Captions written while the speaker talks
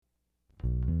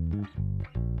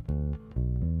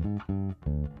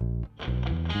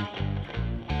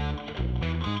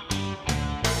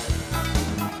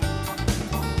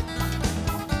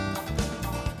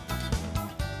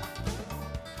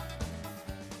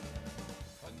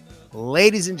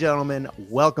Ladies and gentlemen,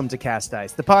 welcome to Cast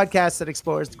Dice, the podcast that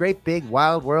explores the great big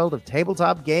wild world of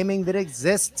tabletop gaming that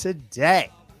exists today.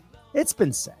 It's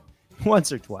been said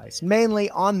once or twice, mainly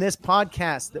on this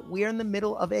podcast, that we are in the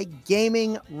middle of a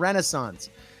gaming renaissance.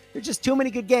 There's just too many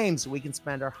good games we can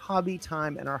spend our hobby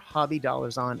time and our hobby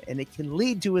dollars on, and it can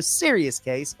lead to a serious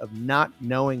case of not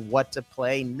knowing what to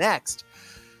play next.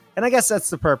 And I guess that's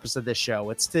the purpose of this show.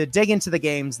 It's to dig into the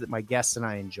games that my guests and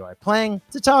I enjoy playing,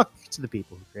 to talk to the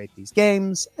people who create these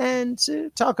games, and to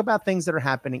talk about things that are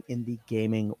happening in the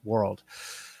gaming world.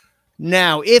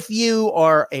 Now, if you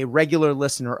are a regular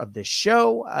listener of this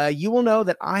show, you will know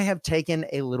that I have taken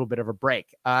a little bit of a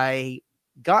break. I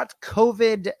got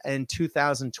COVID in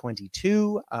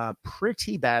 2022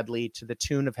 pretty badly, to the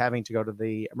tune of having to go to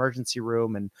the emergency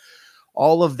room and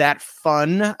all of that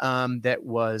fun that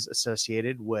was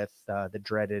associated with the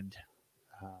dreaded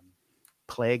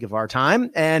plague of our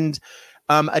time. And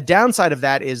a downside of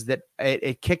that is that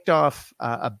it kicked off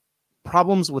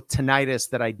problems with tinnitus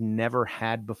that I'd never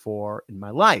had before in my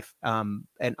life. And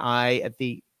I,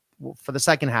 for the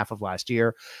second half of last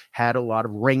year, had a lot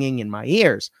of ringing in my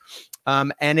ears.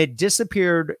 And it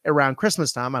disappeared around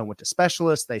Christmas time. I went to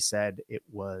specialists. They said it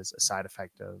was a side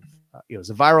effect of, it was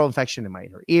a viral infection in my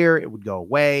inner ear. It would go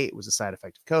away. It was a side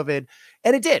effect of COVID.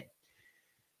 And it did.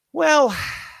 Well,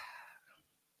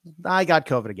 I got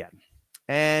COVID again.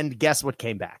 And guess what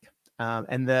came back?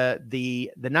 And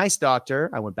the nice doctor,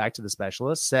 I went back to the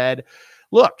specialist, said,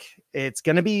 look, it's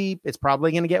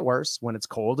probably going to get worse when it's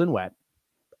cold and wet.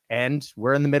 And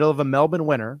we're in the middle of a Melbourne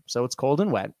winter, so it's cold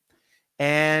and wet.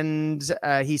 And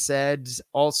he said,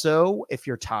 also, if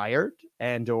you're tired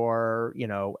and or,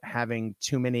 having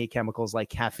too many chemicals like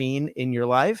caffeine in your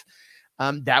life,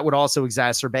 that would also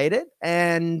exacerbate it.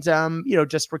 And,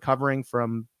 just recovering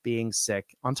from being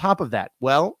sick on top of that.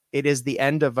 Well, it is the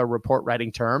end of a report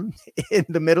writing term in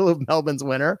the middle of Melbourne's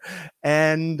winter.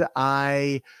 And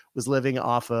I was living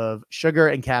off of sugar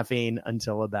and caffeine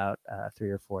until about 3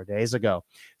 or 4 days ago.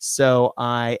 So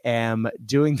I am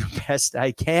doing the best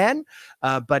I can.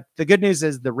 But the good news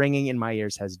is the ringing in my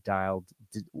ears has dialed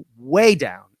way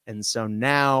down. And so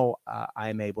now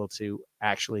I'm able to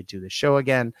actually do the show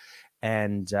again.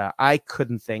 And I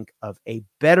couldn't think of a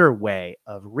better way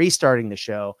of restarting the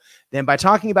show than by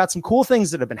talking about some cool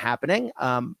things that have been happening.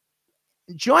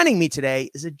 Joining me today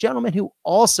is a gentleman who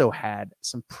also had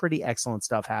some pretty excellent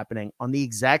stuff happening on the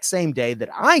exact same day that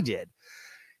I did.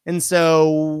 And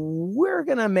so we're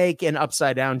going to make an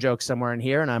upside down joke somewhere in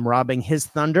here, and I'm robbing his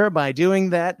thunder by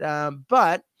doing that.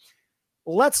 But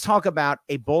let's talk about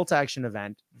a bolt action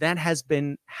event that has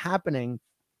been happening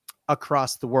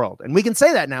across the world. And we can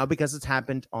say that now because it's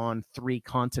happened on 3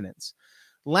 continents.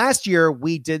 Last year,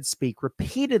 we did speak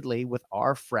repeatedly with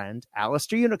our friend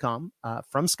Alistair Unicomb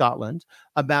from Scotland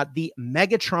about the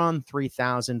Megatron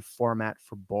 3000 format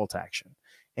for bolt action.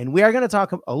 And we are going to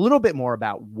talk a little bit more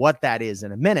about what that is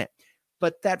in a minute.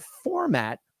 But that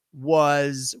format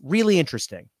was really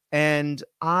interesting. And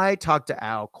I talked to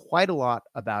Al quite a lot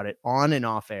about it on and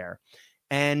off air.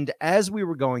 And as we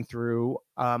were going through,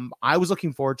 I was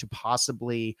looking forward to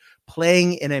possibly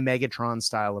playing in a Megatron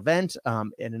style event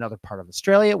in another part of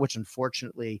Australia, which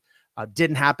unfortunately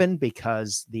didn't happen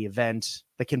because the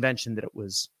convention that it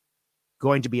was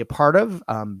going to be a part of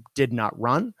did not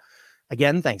run.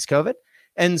 Again, thanks COVID.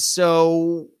 And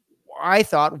so I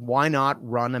thought, why not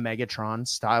run a Megatron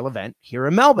style event here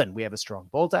in Melbourne? We have a strong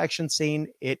bolt action scene.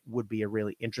 It would be a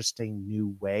really interesting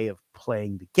new way of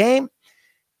playing the game.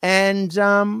 And,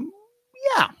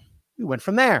 we went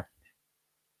from there.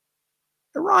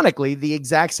 Ironically, the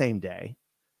exact same day,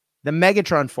 the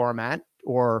Megatron format,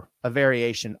 or a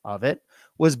variation of it,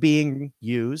 was being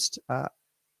used at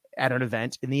an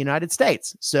event in the United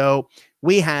States. So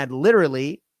we had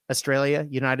literally Australia,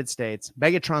 United States,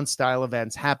 Megatron-style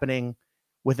events happening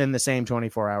within the same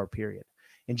 24-hour period.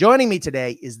 And joining me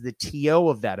today is the TO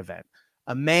of that event,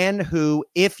 a man who,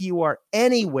 if you are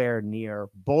anywhere near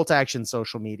bolt action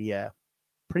social media,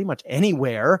 pretty much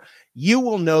anywhere, you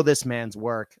will know this man's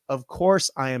work. Of course,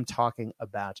 I am talking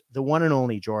about the one and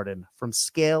only Jordan from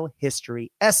Scale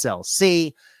History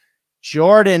SLC.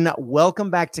 Jordan, welcome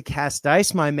back to Cast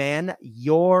Dice, my man.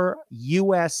 Your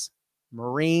U.S.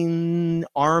 Marine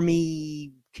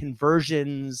Army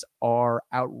conversions are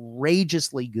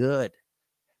outrageously good.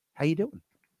 How you doing?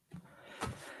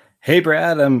 Hey,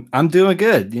 Brad, I'm doing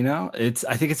good.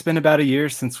 I think it's been about a year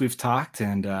since we've talked,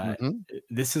 and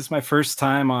this is my first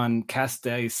time on Cast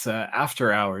Dice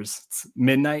after hours. It's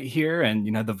midnight here, and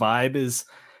the vibe is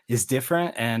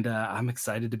different, and I'm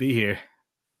excited to be here.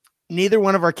 Neither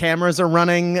one of our cameras are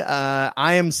running.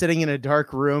 I am sitting in a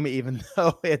dark room, even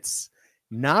though it's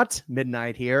not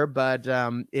midnight here, but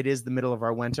it is the middle of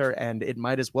our winter and it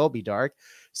might as well be dark.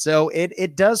 So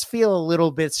it does feel a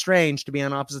little bit strange to be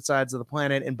on opposite sides of the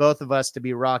planet and both of us to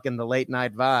be rocking the late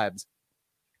night vibes.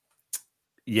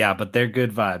 Yeah, but they're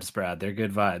good vibes, Brad. They're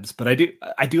good vibes. But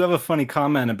I do have a funny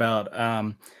comment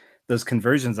about those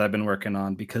conversions I've been working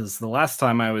on, because the last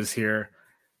time I was here,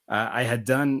 I had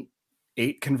done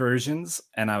 8 conversions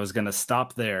and I was going to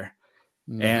stop there.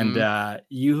 Mm-hmm.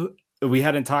 And we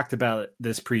hadn't talked about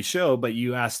this pre-show, but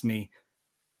you asked me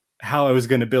how I was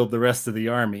going to build the rest of the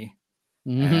army.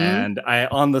 Mm-hmm. And I,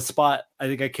 on the spot, I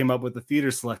think I came up with the theater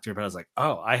selector, but I was like,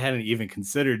 oh, I hadn't even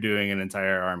considered doing an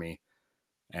entire army.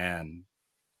 And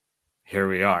here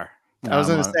we are. I was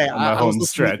going to say, on my home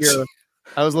stretch.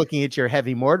 I was looking at your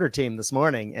heavy mortar team this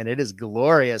morning, and it is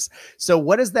glorious. So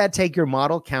what does that take your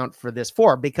model count for this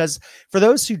for? Because for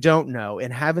those who don't know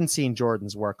and haven't seen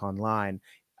Jordan's work online,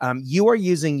 you are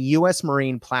using U.S.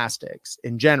 Marine plastics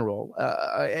in general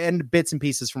and bits and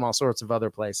pieces from all sorts of other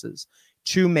places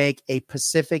to make a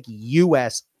Pacific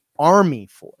U.S. Army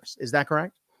force. Is that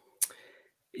correct?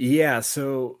 Yeah.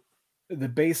 So the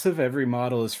base of every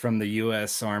model is from the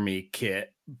U.S. Army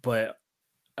kit, but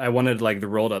I wanted like the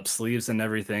rolled up sleeves and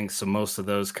everything. So most of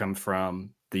those come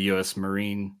from the U.S.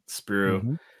 Marine sprue.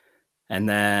 Mm-hmm. And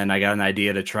then I got an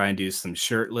idea to try and do some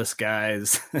shirtless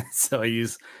guys. So I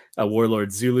use a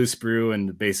Warlord Zulu sprue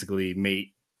and basically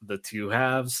mate the two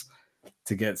halves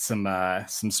to get some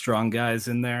strong guys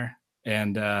in there.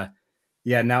 And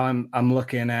yeah, now I'm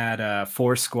looking at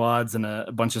 4 squads and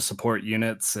a bunch of support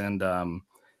units, and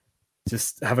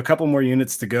just have a couple more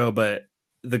units to go. But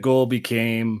the goal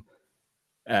became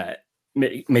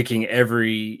making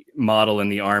every model in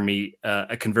the army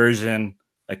a conversion,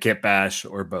 a kit bash,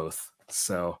 or both.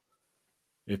 So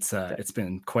it's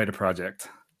been quite a project.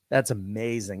 That's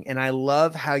amazing. And I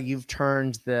love how you've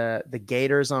turned the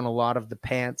gaiters on a lot of the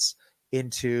pants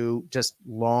into just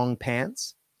long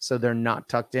pants, so they're not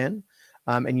tucked in.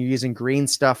 And you're using green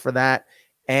stuff for that.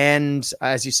 And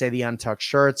as you say, the untucked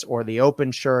shirts or the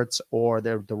open shirts or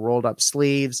the rolled up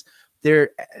sleeves, there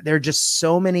are just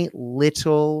so many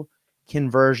little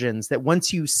conversions that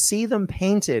once you see them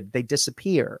painted, they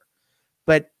disappear.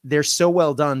 But they're so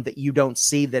well done that you don't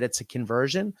see that it's a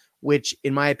conversion, which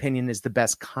in my opinion is the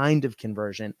best kind of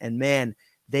conversion. And man,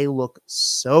 they look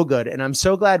so good. And I'm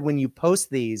so glad when you post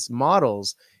these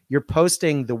models, you're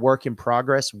posting the work in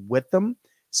progress with them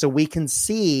so we can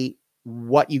see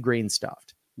what you green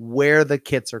stuffed, where the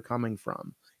kits are coming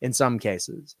from in some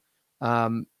cases.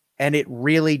 And it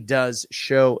really does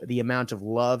show the amount of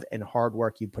love and hard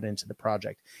work you put into the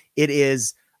project. It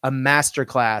is a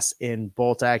masterclass in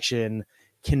bolt action,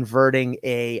 converting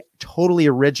a totally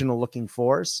original looking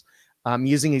force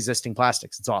using existing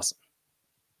plastics. It's awesome.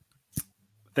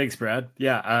 Thanks, Brad.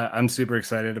 Yeah, I'm super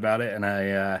excited about it. And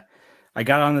I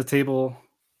got on the table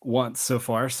once so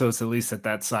far, so it's at least at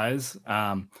that size.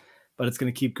 But it's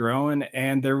going to keep growing,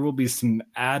 and there will be some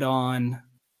add-on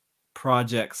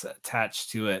projects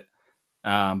attached to it.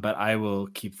 But I will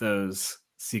keep those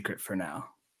secret for now.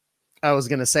 I was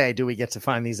going to say, do we get to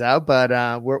find these out?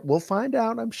 But we'll find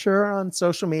out, I'm sure, on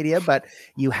social media. But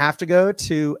you have to go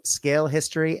to Scale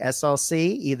History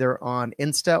SLC, either on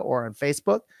Insta or on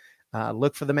Facebook.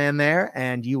 Look for the man there,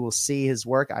 and you will see his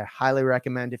work. I highly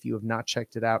recommend if you have not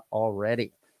checked it out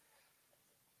already.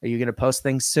 Are you going to post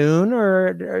things soon,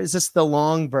 or is this the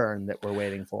long burn that we're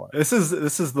waiting for? This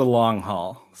is the long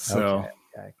haul. So,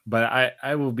 okay. But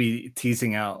I will be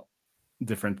teasing out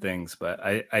different things, but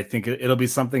I think it'll be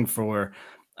something for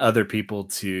other people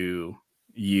to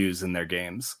use in their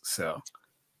games. So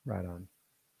right on.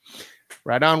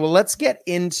 Well, let's get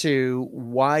into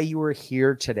why you were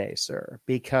here today, sir,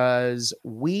 because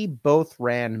we both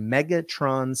ran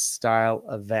Megatron style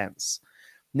events.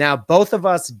 Now, both of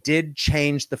us did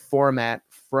change the format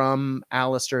from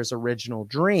Alistair's original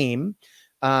dream.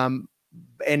 And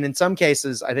in some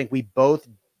cases, I think we both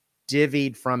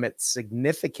divvied from it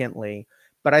significantly,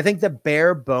 but I think the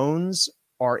bare bones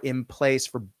are in place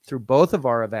through both of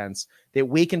our events that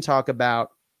we can talk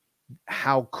about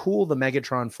how cool the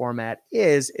Megatron format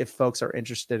is if folks are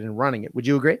interested in running it. Would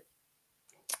you agree?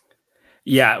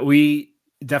 Yeah, we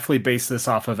definitely based this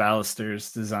off of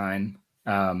Alistair's design.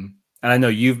 And I know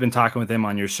you've been talking with him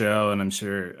on your show, and I'm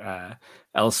sure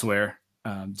elsewhere,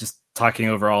 just talking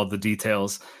over all the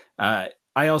details.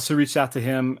 I also reached out to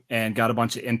him and got a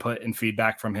bunch of input and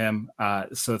feedback from him.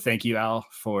 So thank you, Al,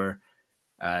 for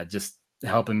just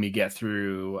helping me get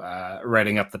through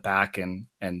writing up the pack and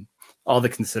all the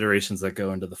considerations that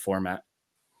go into the format.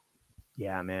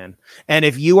 Yeah, man. And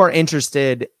if you are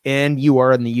interested and you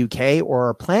are in the UK or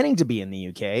are planning to be in the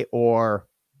UK or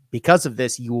because of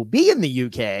this, you will be in the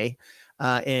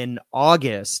UK in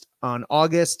August. On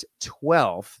August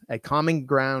 12th at Common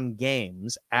Ground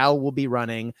Games, Al will be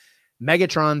running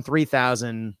Megatron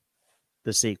 3000,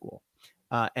 the sequel.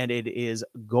 And it is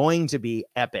going to be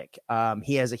epic.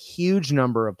 He has a huge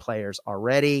number of players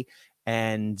already.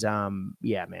 And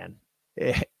yeah, man,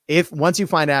 if once you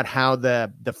find out how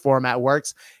the format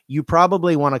works, you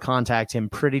probably want to contact him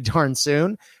pretty darn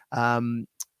soon.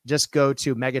 Just go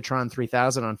to Megatron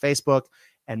 3000 on Facebook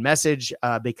and message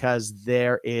because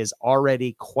there is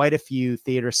already quite a few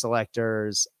theater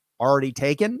selectors already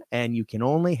taken, and you can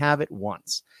only have it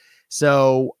once.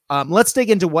 So let's dig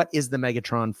into what is the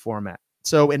Megatron format.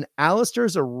 So in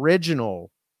Alistair's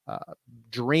original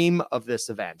dream of this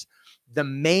event, the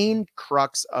main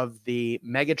crux of the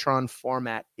Megatron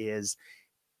format is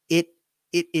it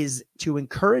is to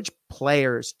encourage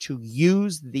players to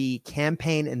use the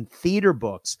campaign and theater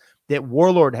books that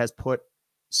Warlord has put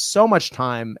so much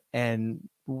time and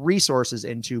resources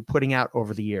into putting out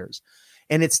over the years.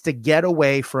 And it's to get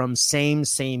away from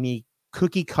samey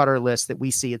cookie cutter lists that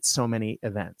we see at so many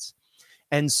events.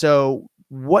 And so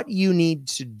what you need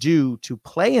to do to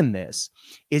play in this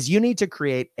is you need to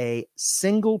create a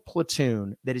single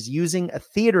platoon that is using a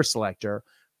theater selector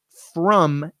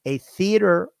from a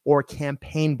theater or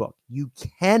campaign book. You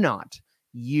cannot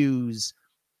use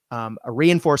a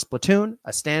reinforced platoon,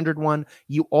 a standard one.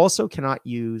 You also cannot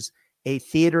use a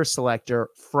theater selector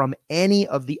from any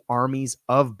of the armies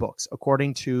of books,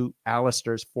 according to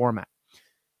Alistair's format.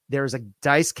 There's a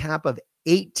dice cap of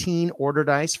 18 order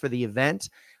dice for the event,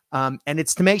 and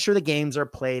it's to make sure the games are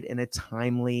played in a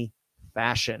timely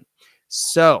fashion.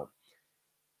 So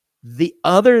the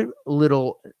other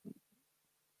little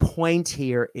point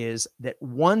here is that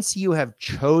once you have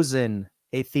chosen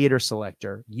a theater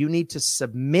selector, you need to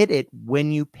submit it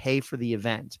when you pay for the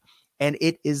event, and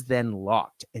it is then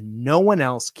locked, and no one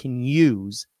else can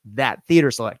use that theater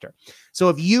selector. So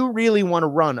if you really want to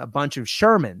run a bunch of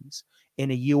Shermans in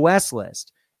a US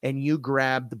list and you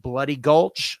grab the Bloody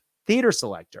Gulch theater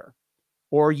selector,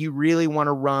 or you really want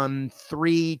to run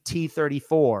 3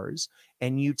 T-34s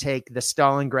and you take the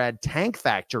Stalingrad Tank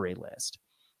Factory list,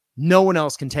 no one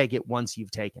else can take it once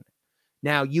you've taken it.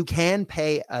 Now, you can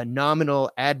pay a nominal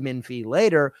admin fee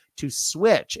later to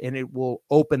switch, and it will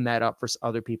open that up for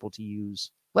other people to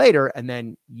use later, and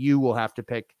then you will have to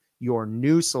pick your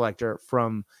new selector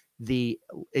from the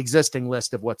existing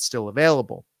list of what's still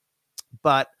available.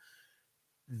 But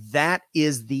that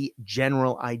is the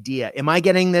general idea. Am I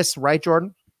getting this right,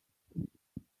 Jordan?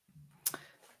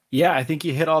 Yeah, I think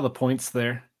you hit all the points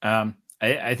there.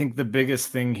 I think the biggest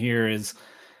thing here is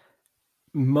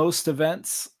most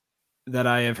events that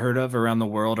I have heard of around the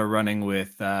world are running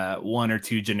with 1 or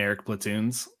 2 generic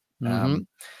platoons in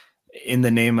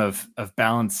the name of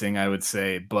balancing, I would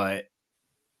say. But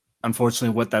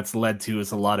unfortunately, what that's led to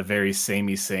is a lot of very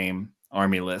same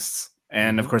army lists.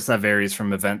 And of course, that varies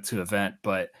from event to event.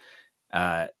 But,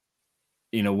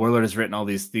 Warlord has written all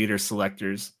these theater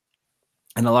selectors,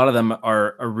 and a lot of them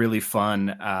are really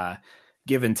fun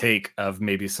give and take of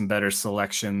maybe some better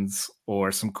selections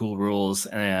or some cool rules.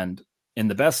 And in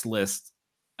the best list,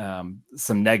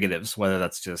 some negatives, whether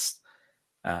that's just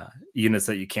units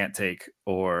that you can't take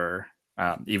or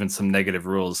even some negative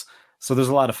rules. So there's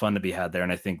a lot of fun to be had there.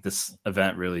 And I think this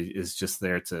event really is just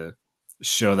there to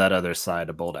show that other side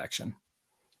of bold action.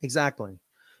 Exactly.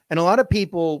 And a lot of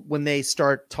people, when they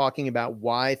start talking about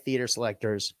why theater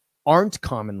selectors aren't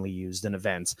commonly used in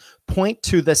events, point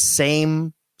to the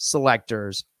same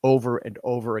selectors over and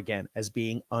over again as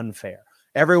being unfair.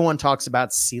 Everyone talks about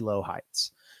CeeLo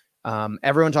Heights.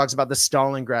 Everyone talks about the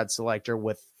Stalingrad selector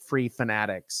with free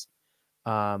fanatics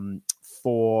from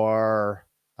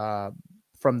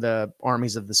the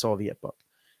armies of the Soviet book.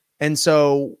 And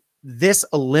so this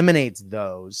eliminates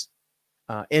those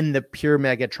in the pure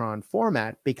Megatron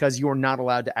format because you're not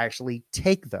allowed to actually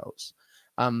take those.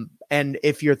 And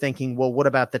if you're thinking, well, what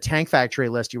about the Tank Factory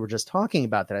list you were just talking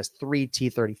about that has 3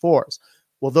 T-34s?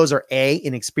 Well, those are A,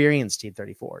 inexperienced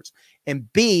T-34s,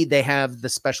 and B, they have the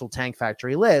special Tank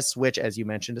Factory lists, which, as you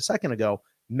mentioned a second ago,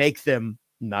 make them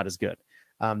not as good.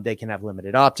 They can have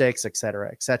limited optics, et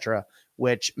cetera,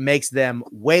 which makes them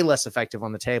way less effective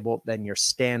on the table than your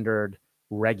standard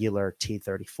regular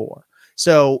T-34.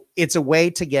 So it's a way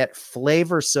to get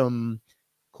flavorsome,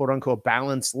 quote unquote,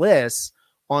 balanced lists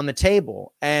on the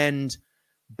table. And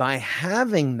by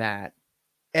having that,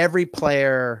 every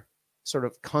player sort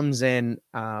of comes in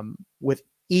with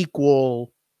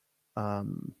equal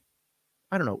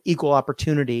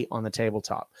opportunity on the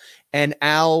tabletop. And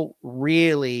Al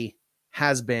really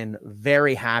has been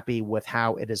very happy with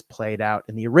how it has played out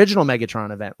in the original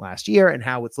Megatron event last year and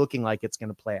how it's looking like it's going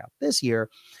to play out this year,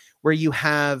 where you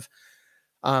have,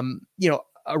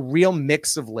 a real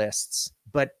mix of lists,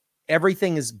 but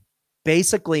everything is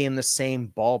basically in the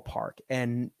same ballpark.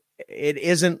 And it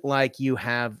isn't like you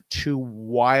have two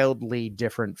wildly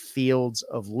different fields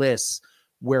of lists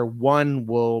where one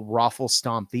will raffle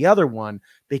stomp the other one,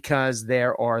 because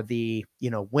there are the,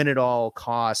 win at all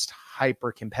cost,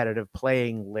 hyper competitive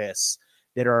playing lists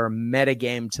that are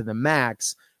metagame to the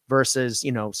max versus,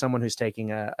 someone who's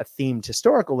taking a themed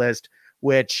historical list,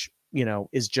 which,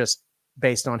 is just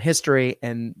based on history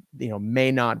and,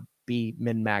 may not be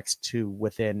min-maxed to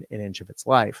within an inch of its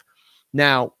life.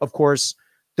 Now, of course,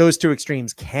 those two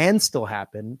extremes can still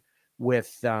happen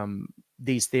with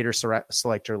these theater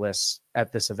selector lists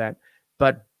at this event,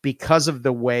 but because of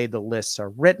the way the lists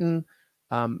are written,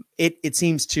 it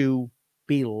seems to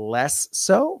be less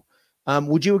so.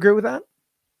 Would you agree with that?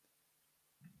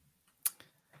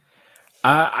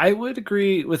 I would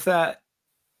agree with that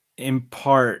in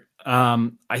part.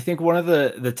 I think one of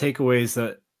the takeaways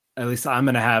that at least I'm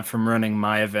going to have from running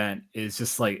my event is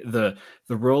just like the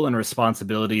role and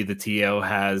responsibility the TO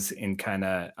has in kind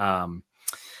of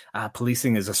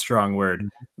policing is a strong word,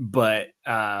 but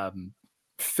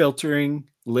filtering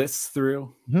lists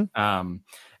through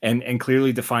and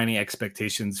clearly defining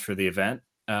expectations for the event.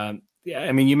 Yeah,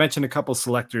 I mean, you mentioned a couple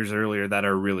selectors earlier that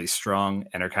are really strong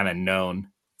and are kind of known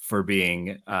for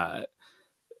being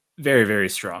very, very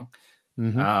strong.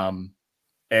 And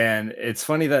it's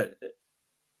funny that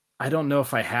I don't know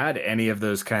if I had any of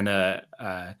those kind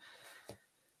of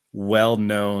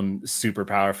well-known, super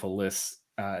powerful lists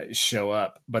show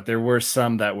up, but there were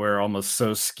some that were almost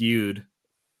so skewed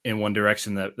in one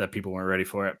direction that people weren't ready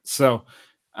for it. So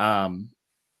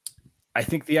I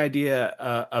think the idea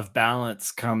of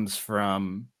balance comes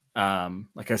from,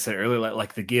 like I said earlier,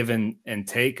 like the give and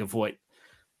take of what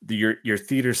your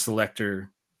theater selector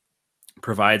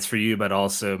provides for you, but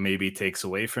also maybe takes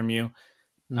away from you.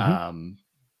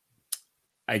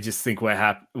 I just think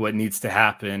what needs to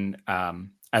happen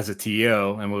as a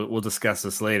TO, and we'll discuss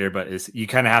this later, but is you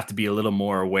kind of have to be a little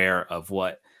more aware of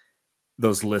what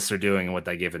those lists are doing and what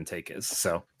that give and take is.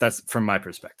 So that's from my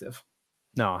perspective.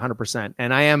 No, 100%.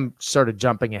 And I am sort of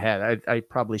jumping ahead. I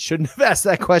probably shouldn't have asked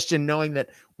that question, knowing that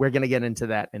we're going to get into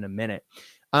that in a minute.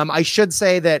 I should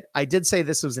say that I did say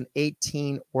this was an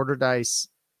 18 order dice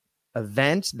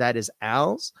event. That is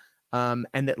Al's. And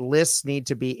that lists need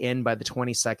to be in by the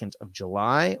 22nd of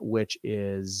July, which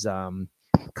is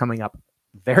coming up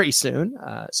very soon.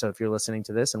 So if you're listening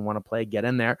to this and want to play, get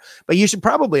in there. But you should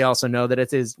probably also know that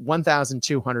it is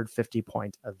 1,250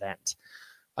 point event.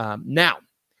 Now,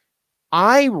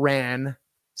 I ran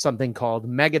something called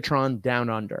Megatron Down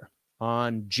Under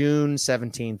on June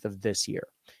 17th of this year.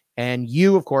 And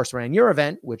you, of course, ran your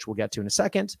event, which we'll get to in a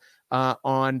second,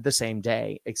 on the same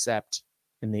day, except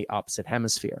in the opposite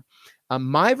hemisphere.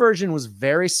 My version was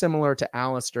very similar to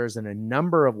Alistair's in a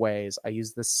number of ways. I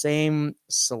used the same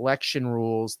selection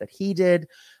rules that he did,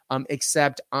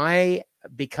 except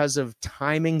because of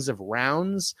timings of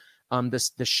rounds,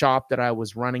 the shop that I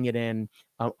was running it in,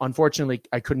 unfortunately,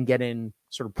 I couldn't get in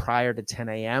sort of prior to 10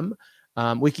 a.m.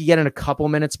 We could get in a couple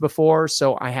minutes before,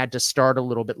 so I had to start a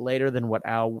little bit later than what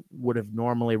Al would have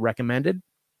normally recommended,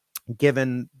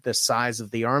 given the size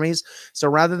of the armies. So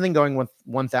rather than going with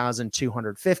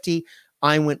 1,250,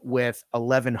 I went with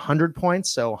 1,100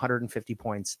 points, so 150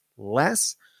 points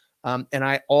less. And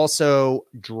I also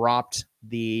dropped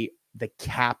the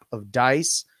cap of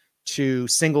dice to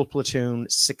single platoon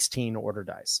 16 order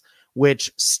dice,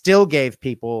 which still gave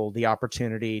people the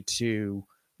opportunity to,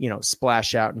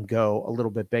 splash out and go a little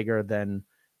bit bigger than,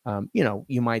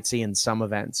 you might see in some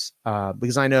events.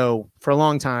 Because I know for a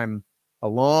long time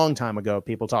ago,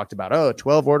 people talked about,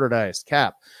 12 order dice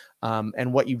cap.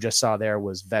 And what you just saw there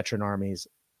was veteran armies,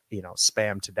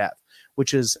 spam to death,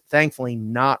 which is thankfully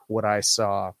not what I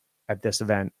saw at this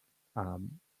event,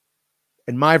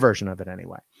 in my version of it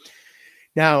anyway.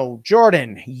 Now,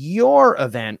 Jordan, your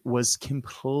event was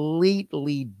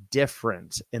completely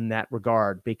different in that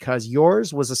regard because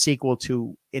yours was a sequel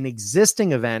to an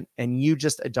existing event and you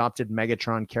just adopted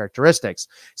Megatron characteristics.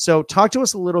 So talk to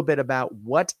us a little bit about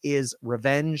what is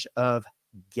Revenge of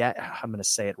I'm going to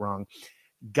say it wrong.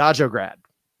 Gajograd.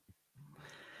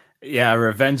 Yeah,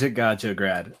 Revenge at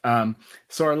Gajograd.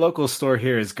 So our local store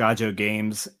here is Gajo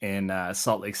Games in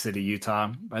Salt Lake City,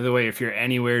 Utah. By the way, if you're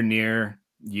anywhere near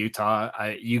Utah,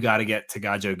 you got to get to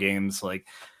Gajo Games. Like,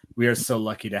 we are so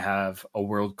lucky to have a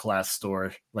world-class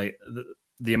store. Like,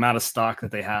 the amount of stock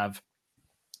that they have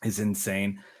is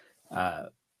insane.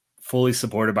 fully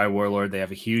supported by Warlord. They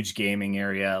have a huge gaming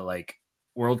area, like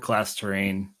world-class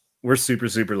terrain. We're super,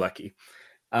 super lucky.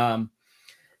 But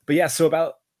yeah,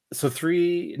 I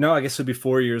guess it'd be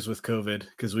 4 years with COVID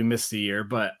because we missed a year.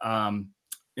 But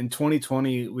in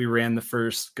 2020, we ran the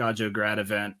first Gajo Grad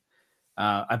event.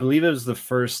 I believe it was the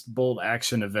first bolt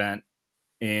action event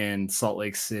in Salt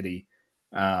Lake City.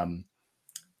 I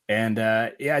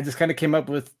just kind of came up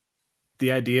with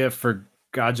the idea for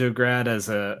Gajo Grad as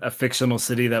a fictional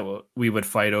city that we would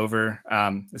fight over.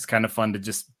 It's kind of fun to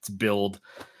just build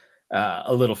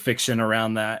a little fiction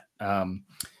around that.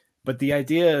 But the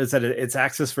idea is that it's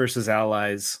Axis versus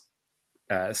Allies.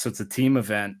 So it's a team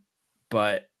event,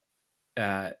 but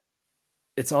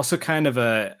it's also kind of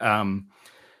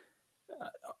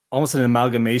almost an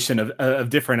amalgamation of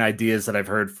different ideas that I've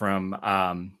heard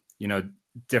from,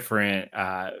 different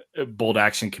bold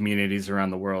action communities around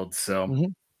the world.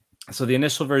 So, So the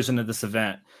initial version of this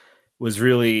event was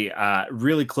really,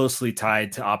 really closely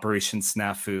tied to Operation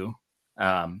Snafu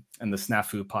and the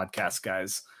Snafu podcast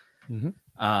guys.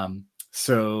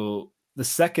 So the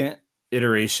second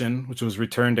iteration, which was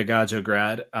Return to Gajo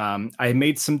Grad, I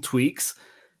made some tweaks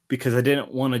because I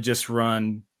didn't want to just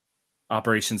run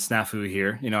Operation Snafu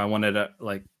here. I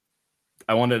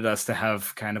wanted us to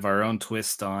have kind of our own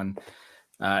twist on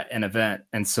an event.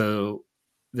 And so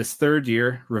this third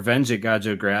year, Revenge at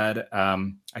Gajo Grad,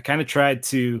 I kind of tried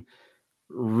to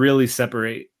really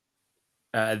separate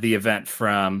the event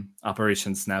from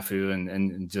Operation Snafu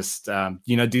and just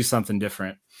do something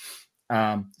different.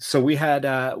 So we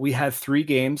had 3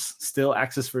 games, still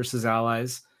Axis versus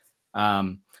Allies.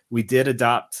 We did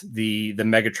adopt the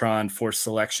Megatron force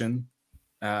selection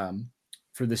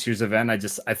for this year's event. I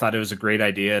thought it was a great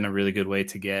idea and a really good way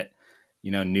to get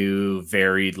new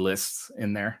varied lists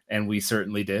in there, and we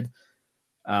certainly did.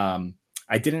 I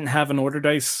didn't have an order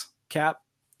dice cap.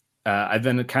 I've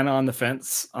been kind of on the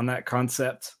fence on that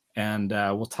concept, and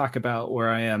we'll talk about where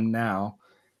I am now.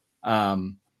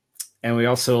 And we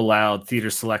also allowed theater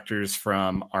selectors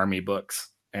from Army books,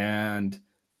 and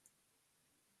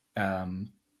I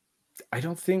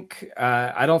don't think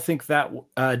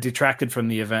that detracted from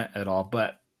the event at all.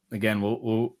 But again,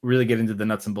 we'll really get into the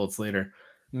nuts and bolts later.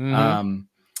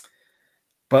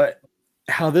 But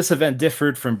how this event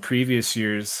differed from previous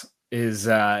years is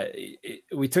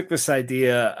we took this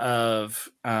idea of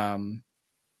a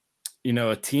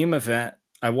team event.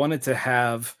 I wanted to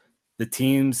have the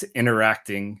teams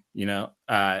interacting,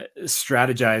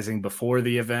 strategizing before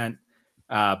the event,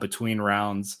 between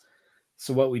rounds.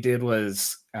 So what we did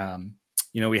was,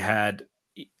 we had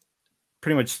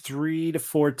pretty much 3 to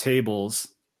 4 tables.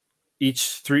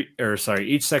 Each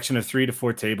section of 3 to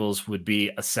 4 tables would be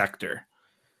a sector.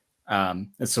 And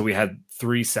so we had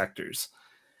 3 sectors.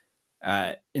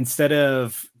 Instead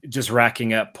of just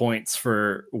racking up points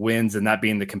for wins and that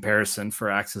being the comparison for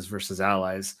Axis versus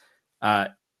Allies,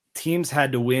 teams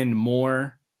had to win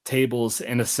more tables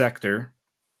in a sector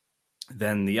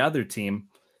than the other team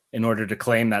in order to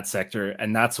claim that sector.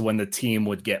 And that's when the team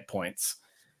would get points.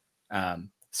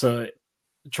 So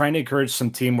trying to encourage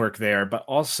some teamwork there, but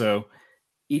also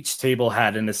each table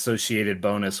had an associated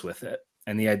bonus with it.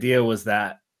 And the idea was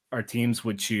that our teams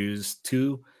would choose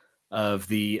 2 of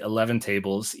the 11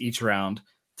 tables each round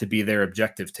to be their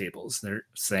objective tables. They're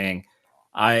saying,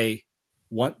 I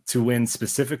want to win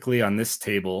specifically on this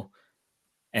table.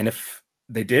 And if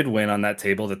they did win on that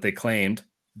table that they claimed,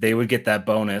 they would get that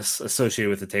bonus associated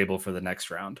with the table for the next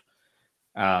round.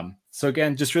 So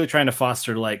again, just really trying to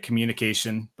foster like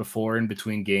communication before and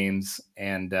between games.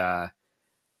 And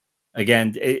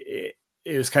again, it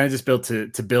was kind of just built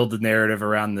to build the narrative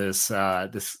around this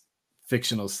this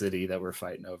fictional city that we're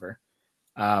fighting over.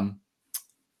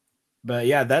 But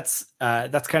yeah, that's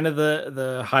kind of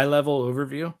the high level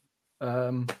overview.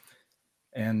 And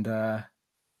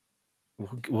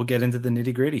we'll get into the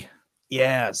nitty gritty.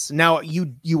 Yes. Now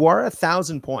you are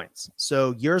 1,000 points.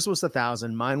 So yours was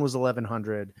 1,000, mine was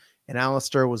 1,100, and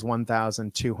Alistair was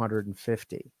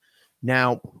 1,250.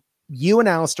 Now you and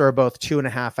Alistair are both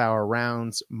 2.5 hour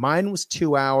rounds. Mine was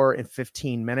 2 hour and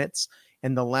 15 minutes.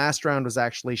 And the last round was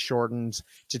actually shortened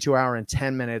to 2 hour and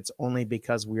 10 minutes only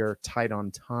because we are tight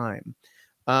on time.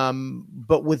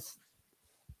 But with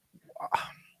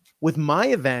my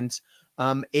event,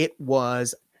 it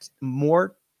was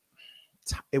more.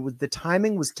 The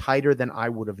timing was tighter than I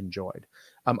would have enjoyed.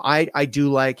 I do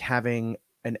like having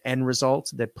an end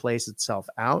result that plays itself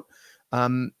out.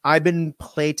 I've been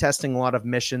play testing a lot of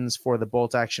missions for the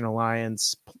Bolt Action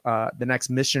Alliance. The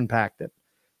next mission pack that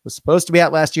was supposed to be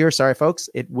out last year. Sorry, folks.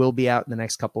 It will be out in the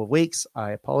next couple of weeks. I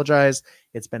apologize.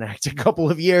 It's been out a couple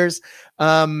of years.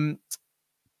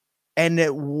 And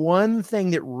one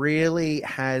thing that really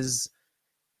has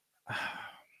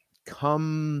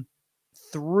come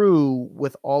through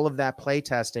with all of that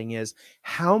playtesting is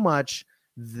how much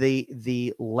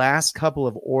the last couple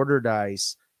of order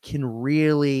dice can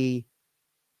really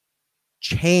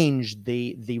change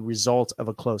the result of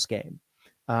a close game.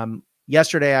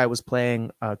 Yesterday, I was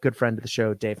playing a good friend of the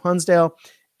show, Dave Hunsdale,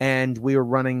 and we were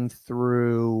running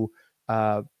through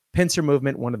pincer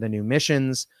movement, one of the new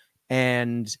missions,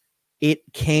 and it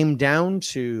came down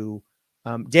to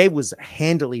Dave was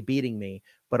handily beating me,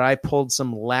 but I pulled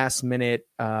some last minute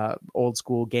old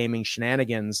school gaming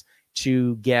shenanigans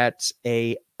to get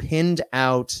a pinned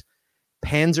out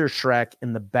Panzer Shrek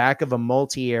in the back of a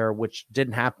multi-air, which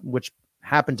didn't happen, which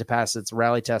happened to pass its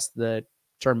rally test the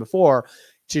turn before,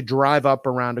 to drive up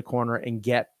around a corner and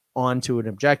get onto an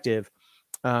objective.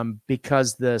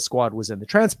 Because the squad was in the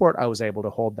transport, I was able to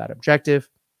hold that objective.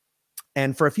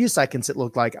 And for a few seconds, it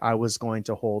looked like I was going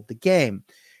to hold the game.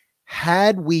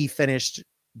 Had we finished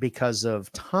because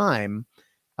of time,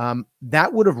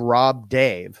 that would have robbed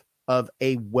Dave of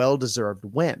a well-deserved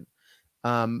win,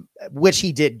 which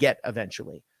he did get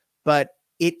eventually. But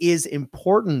it is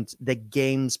important that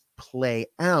games play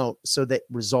out so that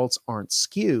results aren't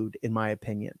skewed, in my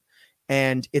opinion.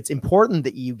 And it's important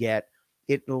that you get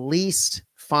at least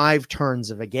 5 turns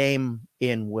of a game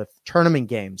in with tournament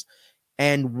games.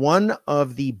 And one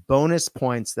of the bonus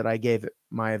points that I gave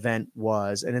my event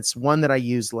was, and it's one that I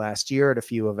used last year at a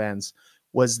few events,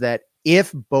 was that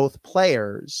if both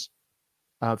players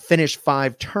finish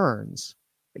 5 turns,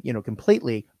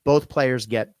 completely, both players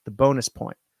get the bonus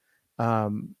point.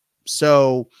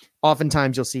 So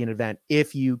oftentimes you'll see an event,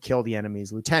 if you kill the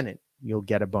enemy's lieutenant, you'll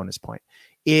get a bonus point.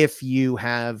 If you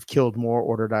have killed more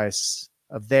order dice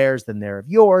of theirs than they're of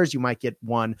yours, you might get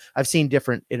 1. I've seen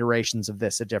different iterations of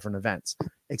this at different events,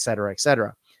 et cetera, et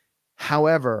cetera.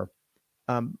 However,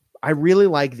 I really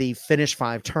like the finish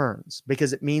 5 turns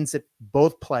because it means that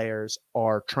both players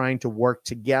are trying to work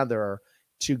together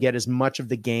to get as much of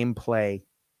the gameplay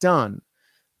done.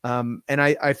 And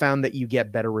I found that you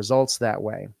get better results that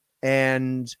way.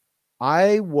 And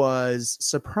I was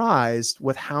surprised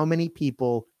with how many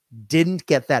people didn't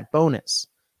get that bonus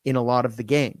in a lot of the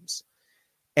games.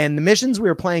 And the missions we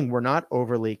were playing were not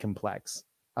overly complex.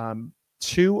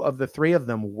 2 of the 3 of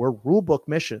them were rulebook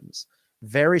missions,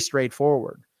 very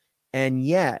straightforward. And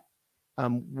yet,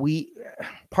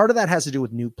 part of that has to do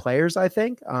with new players, I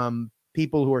think,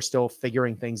 people who are still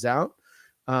figuring things out.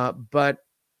 But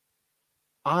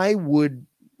I would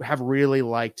have really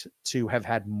liked to have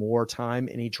had more time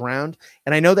in each round.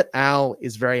 And I know that Al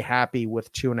is very happy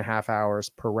with 2.5 hours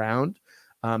per round,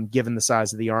 given the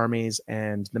size of the armies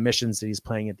and the missions that he's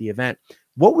playing at the event.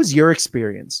 What was your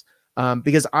experience?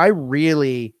 Because I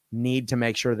really need to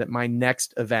make sure that my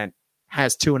next event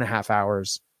has 2.5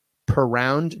 hours per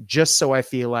round, just so I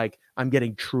feel like I'm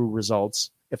getting true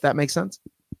results, if that makes sense.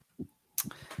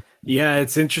 Yeah,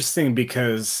 it's interesting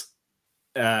because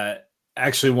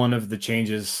actually one of the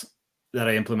changes that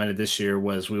I implemented this year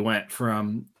was we went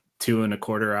from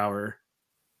 2.25 hour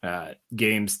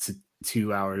games to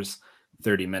 2 hours,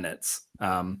 30 minutes.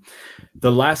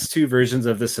 The last 2 versions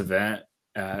of this event,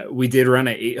 we did run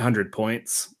at 800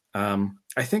 points.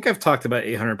 I think I've talked about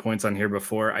 800 points on here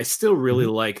before. I still really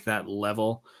like that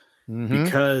level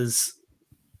because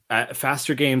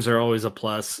faster games are always a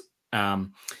plus.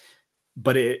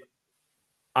 But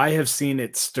I have seen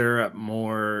it stir up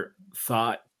more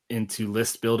thought into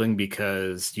list building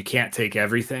because you can't take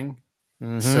everything.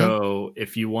 So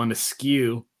if you want to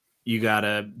skew, you got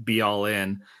to be all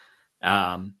in.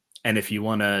 And if you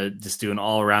want to just do an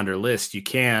all-rounder list, you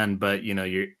can, but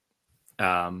you're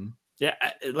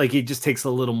like it just takes a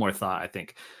little more thought, I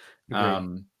think.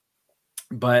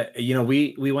 But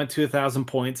we went to 1,000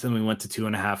 points and we went to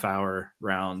 2.5 hour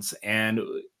rounds, and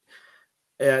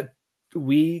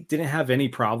we didn't have any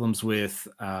problems with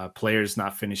players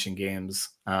not finishing games.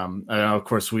 Of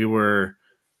course, we were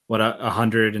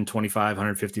 125,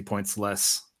 150 points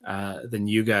less than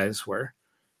you guys were,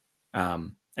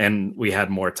 and we had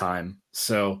more time.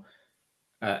 So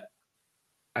I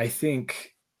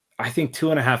think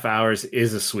 2.5 hours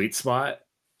is a sweet spot,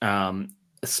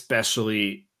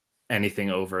 especially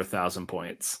anything over 1,000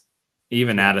 points.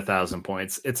 Even at 1,000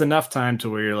 points, it's enough time to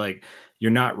where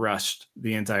you're not rushed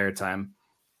the entire time,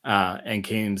 and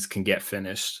games can get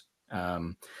finished.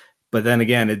 But then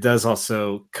again, it does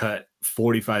also cut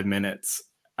 45 minutes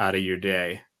out of your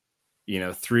day.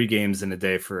 3 games in a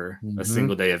day for a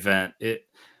single day event.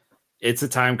 It's a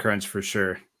time crunch for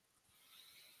sure.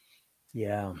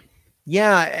 Yeah.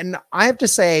 Yeah, and I have to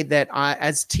say that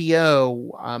as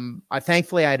TO, I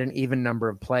thankfully I had an even number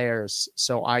of players,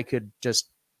 so I could just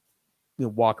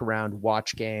walk around,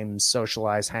 watch games,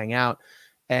 socialize, hang out,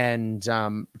 and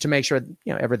to make sure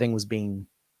everything was being.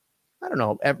 I don't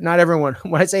know. Not everyone.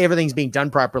 When I say everything's being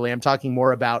done properly, I'm talking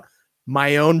more about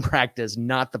my own practice,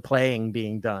 not the playing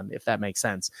being done. If that makes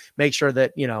sense, make sure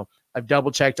that I've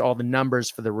double checked all the numbers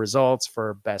for the results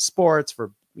for best sports,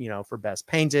 for best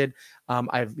painted.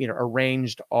 I've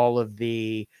arranged all of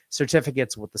the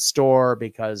certificates with the store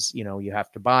because you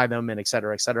have to buy them and et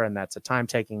cetera, and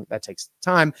that takes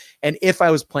time. And if I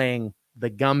was playing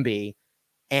the Gumby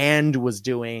and was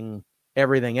doing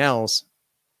everything else,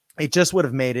 it just would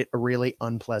have made it a really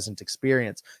unpleasant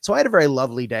experience. So I had a very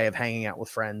lovely day of hanging out with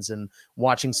friends and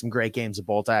watching some great games of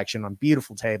bolt action on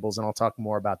beautiful tables, and I'll talk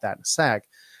more about that in a sec.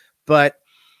 But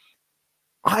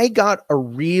I got a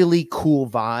really cool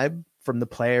vibe from the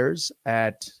players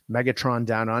at Megatron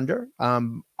Down Under.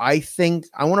 I think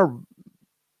I want to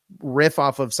riff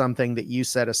off of something that you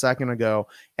said a second ago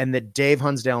and that Dave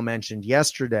Hunsdale mentioned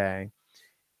yesterday,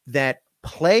 that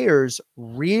players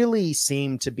really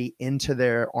seem to be into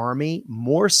their army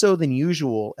more so than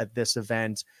usual at this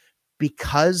event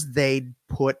because they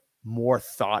put more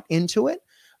thought into it.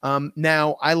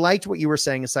 Now, I liked what you were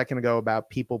saying a second ago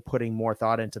about people putting more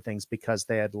thought into things because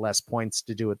they had less points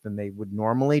to do it than they would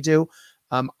normally do.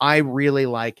 I really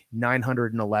like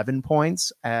 911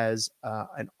 points as a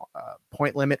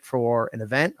point limit for an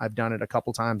event. I've done it a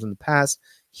couple times in the past.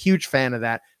 Huge fan of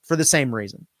that for the same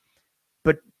reason.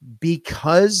 But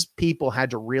because people had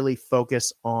to really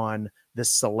focus on the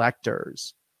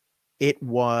selectors, it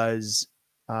was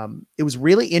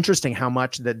really interesting how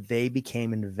much that they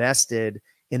became invested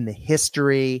in the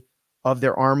history of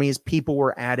their armies. People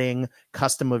were adding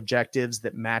custom objectives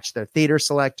that matched their theater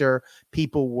selector.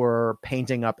 People were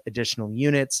painting up additional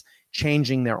units,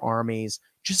 changing their armies,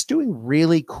 just doing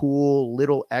really cool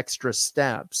little extra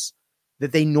steps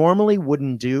that they normally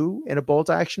wouldn't do in a bolt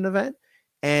action event.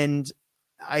 And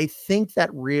I think that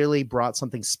really brought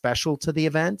something special to the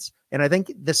event. And I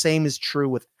think the same is true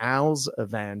with Al's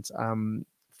event.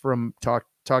 From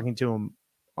talking to him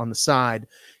on the side,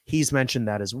 he's mentioned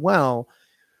that as well.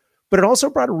 But it also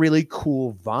brought a really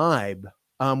cool vibe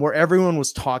where everyone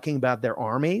was talking about their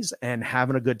armies and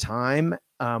having a good time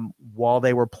while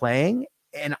they were playing.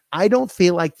 And I don't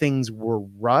feel like things were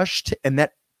rushed, and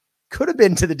that could have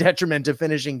been to the detriment of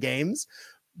finishing games.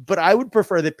 But I would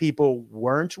prefer that people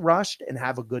weren't rushed and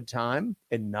have a good time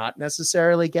and not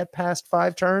necessarily get past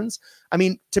 5 turns. I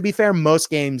mean, to be fair, most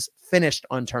games finished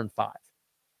on turn 5.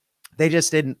 They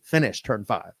just didn't finish turn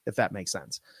 5, if that makes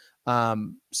sense.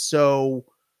 So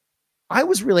I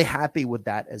was really happy with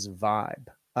that as a vibe.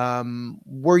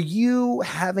 Were you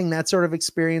having that sort of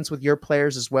experience with your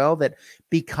players as well? That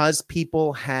because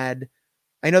people had,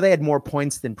 I know they had more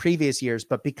points than previous years,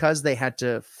 but because they had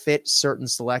to fit certain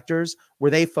selectors, were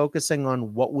they focusing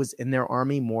on what was in their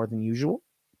army more than usual?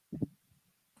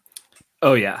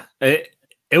 Oh yeah, it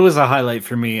was a highlight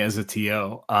for me as a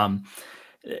TO.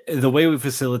 The way we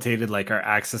facilitated like our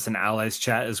Axis and Allies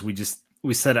chat is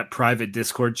we set up private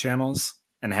Discord channels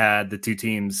and had the 2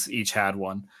 teams each had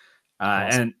one.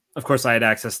 Awesome. And of course I had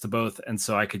access to both. And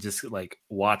so I could just like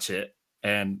watch it,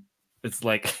 and it's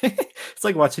like, it's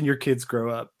like watching your kids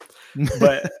grow up,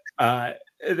 but,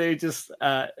 they just,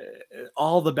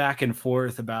 all the back and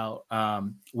forth about,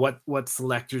 what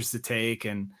selectors to take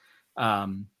and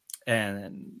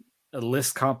a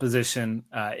list composition.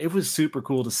 It was super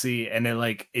cool to see. And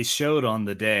it showed on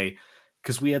the day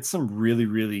because we had some really,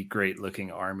 really great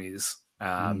looking armies,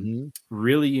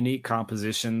 really unique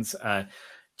compositions.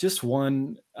 Just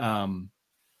one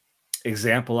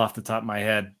example off the top of my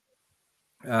head,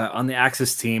 on the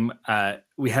Axis team,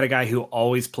 we had a guy who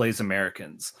always plays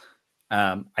Americans.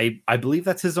 I believe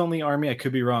that's his only army. I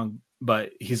could be wrong,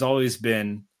 but he's always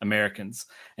been Americans,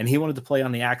 and he wanted to play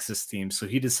on the Axis team. So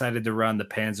he decided to run the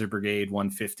Panzer Brigade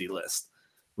 150 list,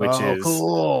 which is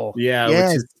cool. Which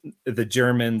is the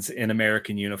Germans in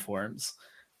American uniforms.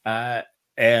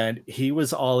 And he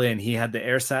was all in. He had the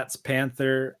Ersatz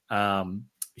Panther.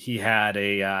 He had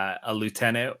a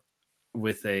lieutenant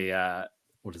with a,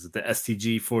 what is it? The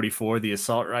STG 44, the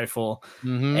assault rifle.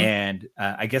 And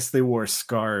I guess they wore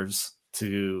scarves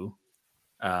to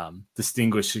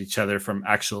distinguish each other from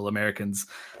actual Americans.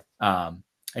 And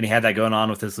he had that going on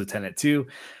with his lieutenant too.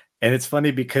 And it's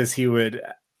funny because he would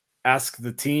ask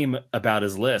the team about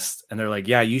his list, and they're like,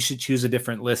 yeah, you should choose a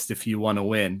different list if you want to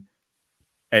win.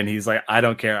 And he's like, I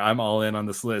don't care. I'm all in on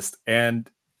this list. And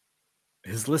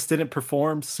his list didn't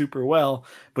perform super well,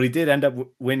 but he did end up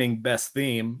winning best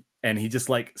theme. And he just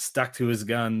like stuck to his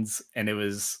guns, and it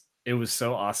was it was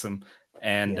so awesome.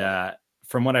 And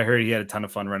from what I heard, he had a ton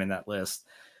of fun running that list.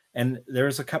 And there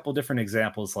was a couple different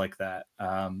examples like that.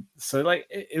 So like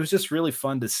it was just really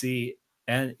fun to see.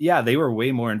 And yeah, they were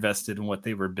way more invested in what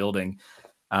they were building,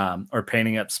 or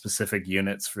painting up specific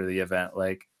units for the event.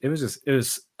 Like it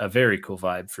was a very cool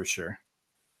vibe for sure.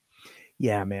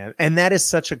 Yeah, man. And that is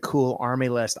such a cool army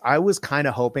list. I was kind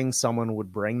of hoping someone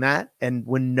would bring that. And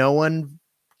when no one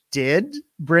did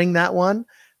bring that one,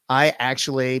 I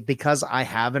actually, because I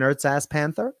have an Earth's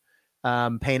Panther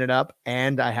painted up,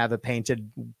 and I have a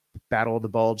painted Battle of the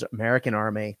Bulge American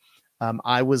Army,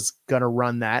 I was going to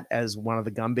run that as one of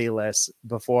the Gumby lists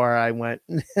before I went,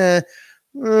 that,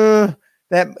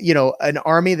 you know, an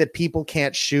army that people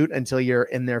can't shoot until you're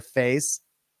in their face,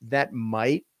 that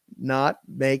might not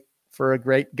make for a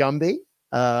great Gumby.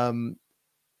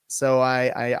 So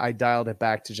I dialed it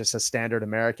back to just a standard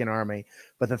American army,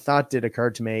 but the thought did occur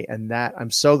to me, and that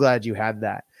I'm so glad you had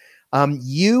that.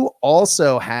 You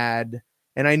also had,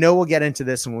 and I know we'll get into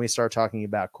this when we start talking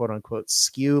about quote unquote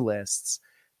skew lists.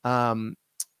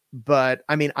 But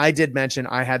I mean, I did mention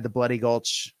I had the Bloody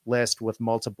Gulch list with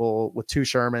two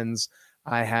Shermans.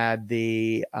 I had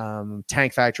the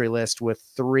Tank Factory list with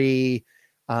 3,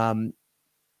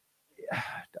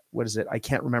 what is it? I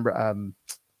can't remember.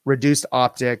 Reduced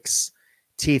optics,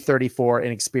 T-34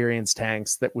 inexperienced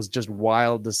tanks that was just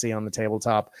wild to see on the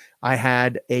tabletop. I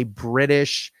had a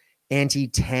British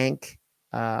anti-tank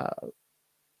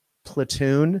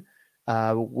platoon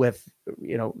with,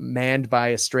 you know, manned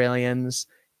by Australians.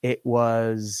 It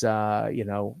was, you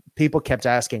know, people kept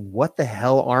asking, what the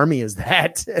hell army is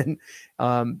that? And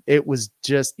it was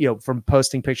just, you know, from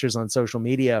posting pictures on social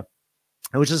media,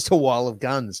 it was just a wall of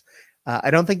guns.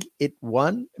 I don't think it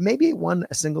won. Maybe it won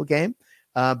a single game.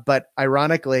 But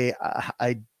ironically,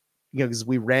 because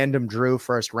we random drew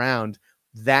first round,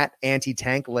 that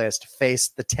anti-tank list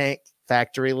faced the Tank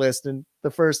Factory list in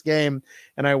the first game.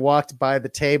 And I walked by the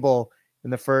table in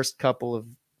the first couple of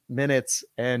minutes,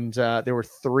 and there were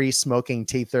 3 smoking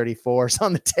T-34s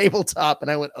on the tabletop. And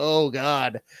I went, oh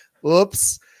God,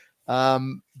 oops.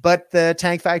 But the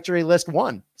Tank Factory list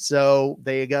won. So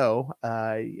there you go.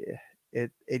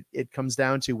 It comes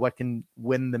down to what can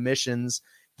win the missions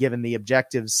given the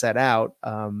objectives set out.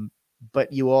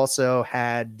 But you also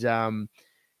had,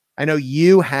 I know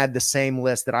you had the same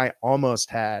list that I almost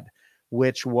had,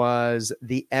 which was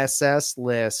the SS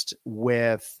list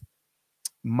with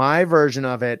my version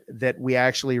of it that we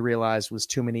actually realized was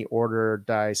too many order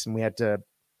dice. And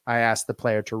I asked the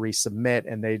player to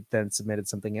resubmit, and they then submitted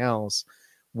something else,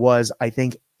 was I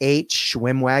think 8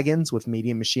 Schwimm wagons with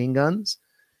medium machine guns.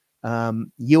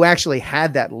 You actually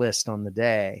had that list on the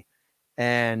day.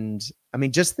 And I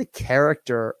mean, just the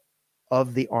character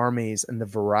of the armies and the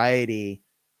variety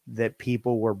that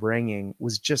people were bringing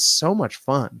was just so much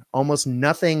fun. Almost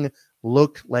nothing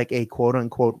looked like a quote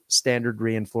unquote standard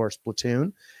reinforced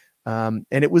platoon. And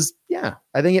it was,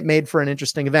 I think it made for an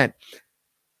interesting event.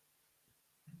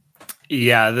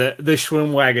 Yeah. The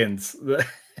Schwimm wagons,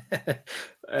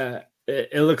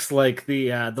 it looks like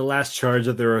the last charge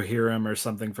of the Rohirrim or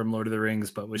something from Lord of the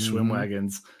Rings, but with Schwimm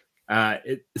wagons.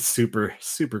 It's super,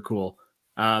 super cool.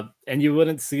 And you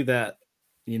wouldn't see that,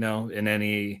 you know, in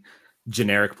any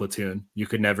generic platoon. You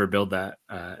could never build that.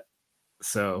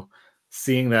 So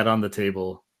seeing that on the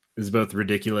table is both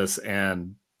ridiculous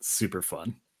and super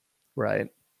fun. Right.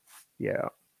 Yeah.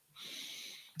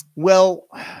 Well,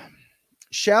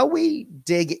 shall we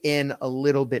dig in a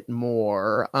little bit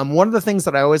more? One of the things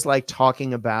that I always like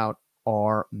talking about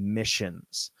are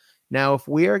missions. Now, if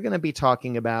we are going to be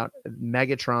talking about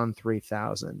Megatron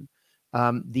 3000,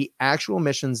 the actual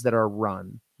missions that are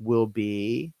run will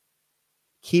be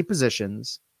key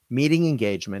positions, meeting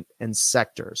engagement, and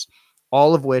sectors,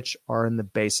 all of which are in the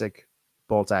basic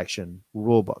bolt action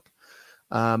rulebook.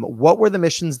 What were the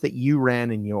missions that you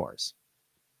ran in yours?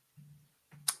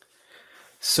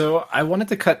 So I wanted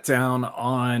to cut down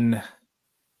on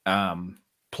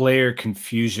player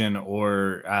confusion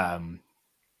or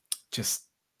just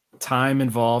time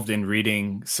involved in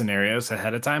reading scenarios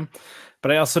ahead of time.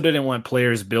 But I also didn't want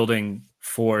players building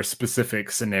for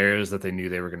specific scenarios that they knew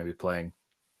they were going to be playing.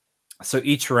 So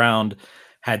each round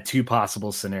had 2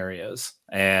 possible scenarios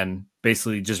and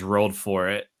basically just rolled for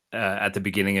it at the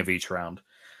beginning of each round.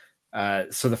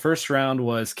 So the first round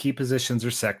was key positions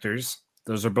or sectors.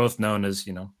 Those are both known as,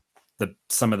 you know,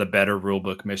 some of the better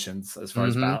rulebook missions as far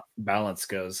as balance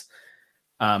goes.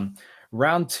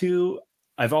 Round 2,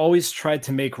 I've always tried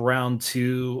to make round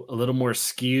 2 a little more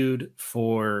skewed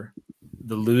for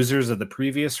the losers of the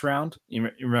previous round. You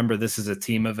remember, this is a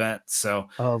team event, so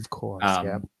of course,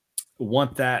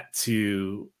 want that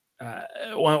to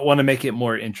want to make it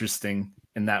more interesting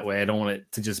in that way. I don't want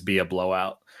it to just be a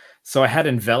blowout. So I had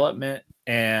envelopment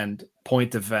and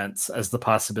point defense as the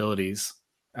possibilities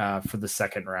for the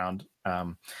second round.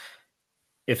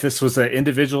 If this was an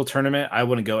individual tournament, I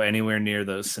wouldn't go anywhere near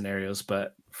those scenarios,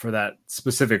 but for that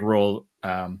specific role,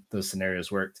 those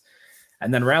scenarios worked.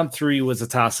 And then round 3 was a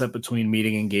toss-up between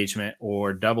meeting engagement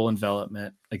or double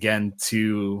envelopment. Again,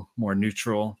 2 more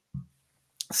neutral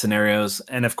scenarios.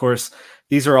 And of course,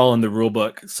 these are all in the rule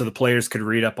book, so the players could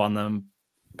read up on them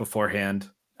beforehand,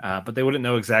 but they wouldn't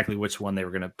know exactly which one they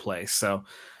were going to play. So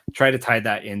try to tie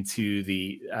that into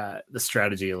the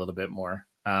strategy a little bit more.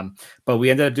 But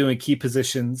we ended up doing key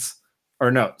positions, we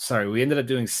ended up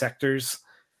doing sectors,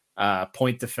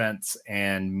 point defense,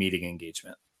 and meeting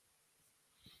engagement.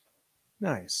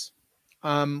 Nice.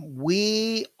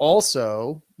 We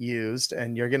also used,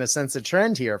 and you're going to sense a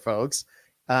trend here, folks.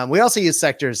 We also use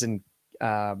sectors and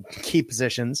key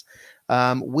positions.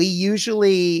 We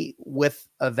usually, with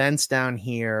events down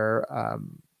here,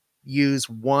 use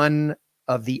one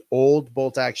of the old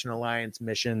Bolt Action Alliance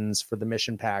missions for the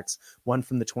mission packs, one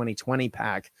from the 2020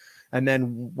 pack, and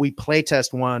then we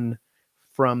playtest one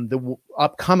from the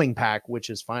upcoming pack, which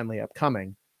is finally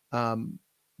upcoming,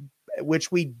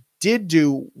 which we did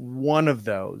do one of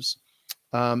those.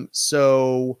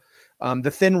 The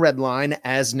Thin Red Line,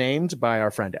 as named by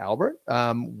our friend Albert,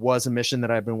 was a mission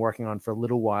that I've been working on for a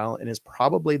little while and is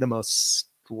probably the most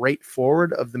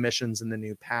straightforward of the missions in the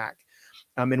new pack.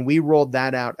 And we rolled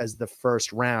that out as the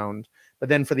first round. But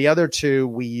then for the other 2,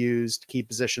 we used key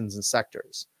positions and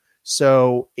sectors.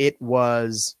 So it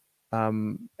was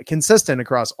consistent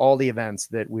across all the events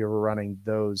that we were running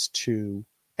those 2.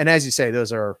 And as you say,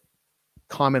 those are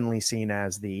commonly seen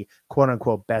as the quote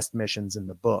unquote best missions in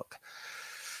the book.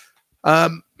 I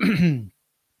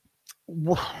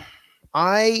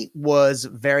was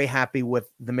very happy with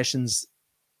the missions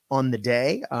on the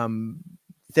day.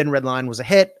 Thin Red Line was a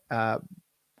hit.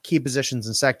 Key positions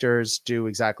and sectors do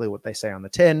exactly what they say on the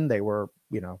tin. They were,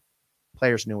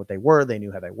 players knew what they were. They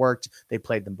knew how they worked. They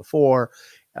played them before.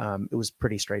 It was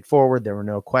pretty straightforward. There were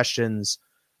no questions.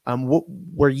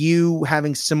 Were you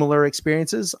having similar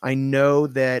experiences? I know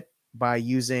that by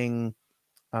using,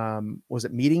 was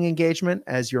it meeting engagement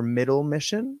as your middle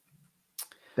mission?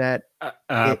 That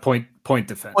point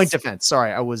defense. Point defense.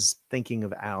 Sorry, I was thinking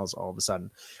of Al's all of a sudden.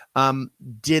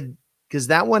 Because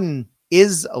that one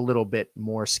is a little bit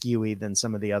more skewy than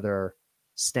some of the other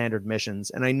standard missions.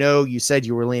 And I know you said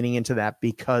you were leaning into that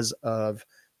because of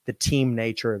the team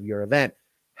nature of your event.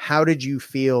 How did you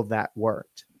feel that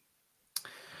worked?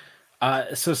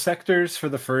 So sectors for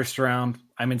the first round,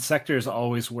 sectors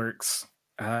always works.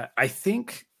 I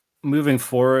think moving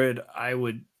forward, I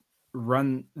would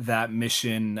run that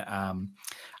mission. I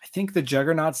think the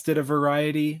Juggernauts did a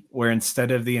variety where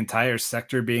instead of the entire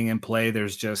sector being in play,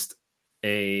 there's just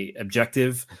a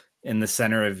objective in the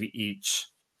center of each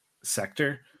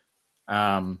sector.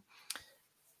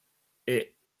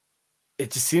 It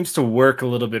just seems to work a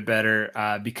little bit better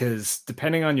because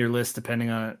depending on your list, depending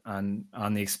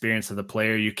on the experience of the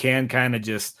player, you can kind of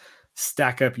just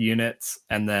stack up units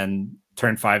and then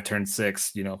turn 5, turn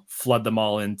 6, flood them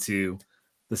all into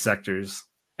the sectors,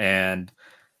 and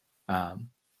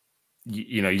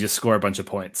you just score a bunch of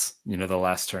points, the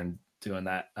last turn doing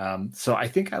that. So I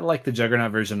think I like the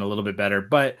Juggernaut version a little bit better,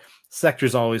 but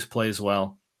sectors always plays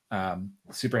well.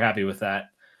 Super happy with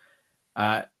that.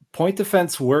 Point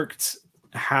defense worked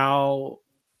how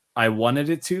I wanted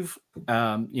it to,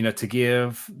 to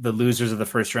give the losers of the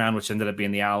first round, which ended up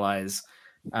being the Allies,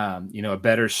 a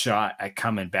better shot at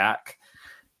coming back.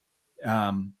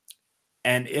 And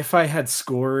if I had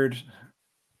scored,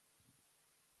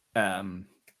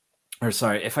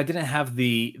 if I didn't have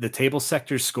the table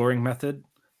sector scoring method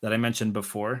that I mentioned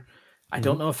before, I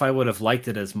don't know if I would have liked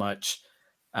it as much.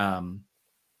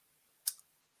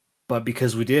 But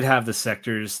because we did have the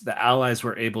sectors, the Allies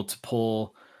were able to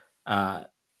pull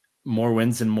more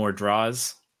wins and more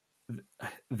draws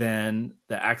than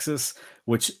the Axis,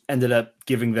 which ended up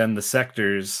giving them the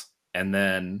sectors, and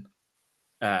then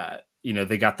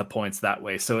they got the points that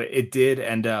way. So it did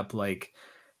end up like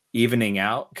evening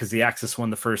out because the Axis won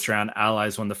the first round,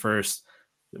 Allies won the first.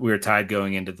 We were tied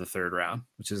going into the third round,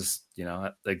 which is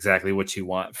exactly what you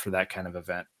want for that kind of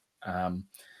event.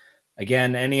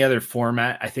 Again, any other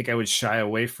format, I think I would shy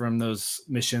away from those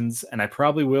missions, and I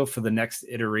probably will for the next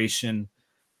iteration,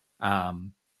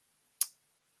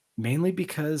 mainly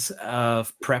because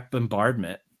of prep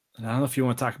bombardment. And I don't know if you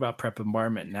want to talk about prep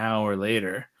bombardment now or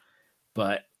later,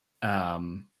 but I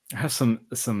have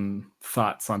some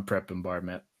thoughts on prep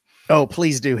bombardment. Oh,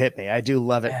 please do hit me. I do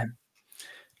love it.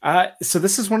 So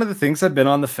this is one of the things I've been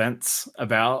on the fence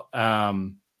about.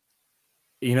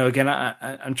 Again,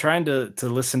 I'm trying to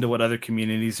listen to what other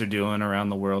communities are doing around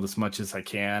the world as much as I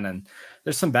can, and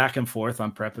there's some back and forth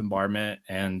on prep embarment,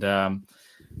 and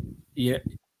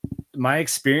my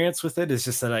experience with it is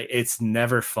just that it's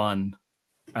never fun.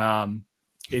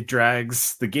 It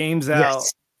drags the games out,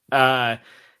 and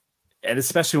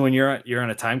especially when you're on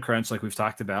a time crunch, like we've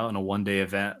talked about, in a one-day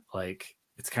event, like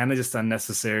it's kind of just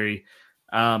unnecessary.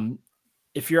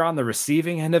 If you're on the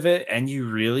receiving end of it and you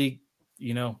really,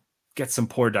 get some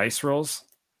poor dice rolls,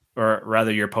 or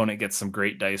rather your opponent gets some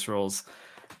great dice rolls,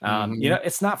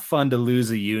 it's not fun to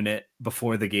lose a unit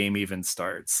before the game even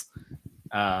starts.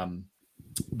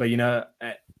 But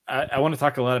I want to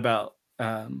talk a lot about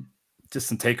just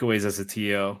some takeaways as a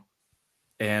TO.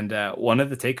 And one of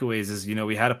the takeaways is,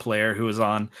 we had a player who was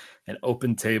on an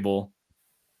open table,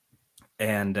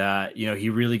 and he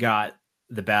really got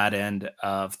the bad end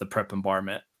of the prep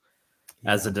embarment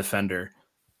as a defender.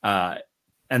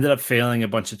 Ended up failing a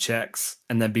bunch of checks,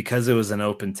 and then because it was an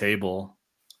open table,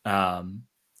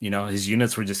 his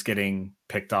units were just getting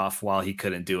picked off while he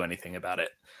couldn't do anything about it.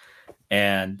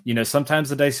 And sometimes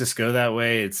the dice just go that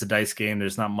way. It's a dice game.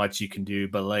 There's not much you can do,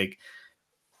 but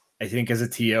I think as a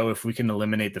TO, if we can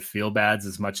eliminate the feel bads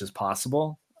as much as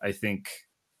possible, I think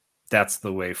that's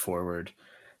the way forward.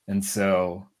 And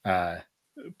so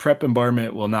prep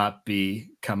embarment will not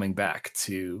be coming back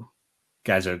to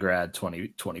Gajograd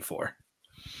 2024.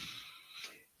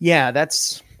 Yeah,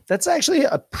 that's actually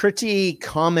a pretty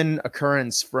common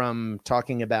occurrence from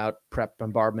talking about prep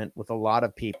bombardment with a lot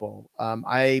of people.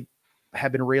 I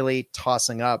have been really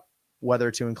tossing up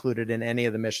whether to include it in any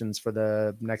of the missions for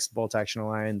the next Bolt Action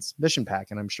Alliance mission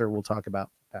pack, and I'm sure we'll talk about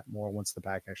that more once the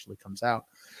pack actually comes out.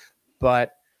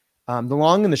 But the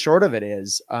long and the short of it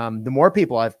is, the more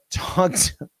people I've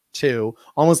talked to,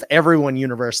 almost everyone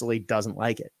universally doesn't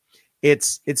like it.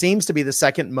 It seems to be the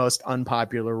second most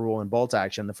unpopular rule in Bolt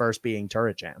Action, the first being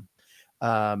turret jam.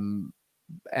 And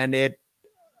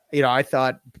I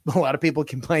thought a lot of people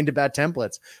complained about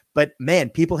templates, but man,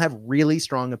 people have really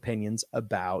strong opinions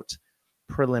about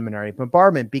preliminary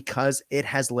bombardment because it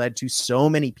has led to so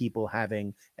many people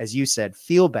having, as you said,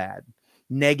 feel bad,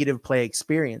 negative play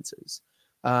experiences,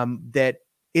 that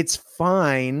it's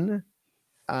fine.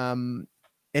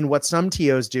 And what some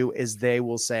TOs do is they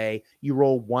will say you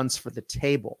roll once for the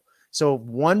table. So if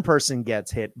one person gets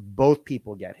hit, both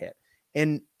people get hit.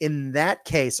 And in that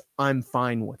case, I'm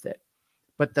fine with it.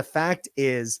 But the fact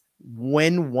is,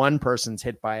 when one person's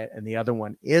hit by it and the other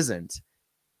one isn't,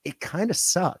 it kind of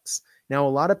sucks. Now, a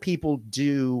lot of people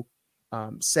do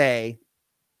say,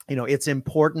 it's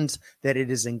important that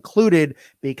it is included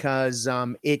because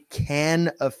it can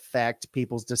affect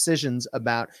people's decisions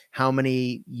about how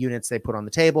many units they put on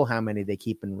the table, how many they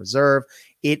keep in reserve.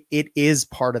 It is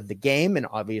part of the game, and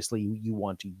obviously you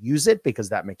want to use it because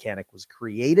that mechanic was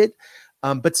created.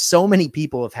 But so many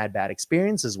people have had bad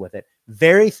experiences with it.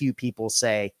 Very few people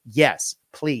say, yes,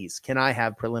 please, can I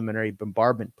have preliminary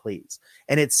bombardment, please?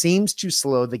 And it seems to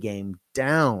slow the game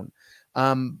down.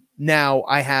 Now,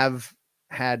 I have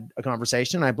had a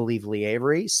conversation. I believe Lee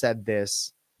Avery said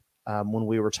this when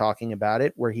we were talking about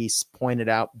it, where he pointed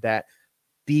out that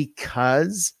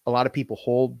because a lot of people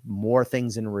hold more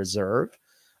things in reserve,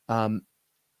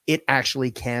 it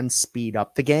actually can speed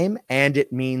up the game. And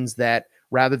it means that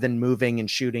rather than moving and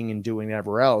shooting and doing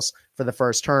whatever else for the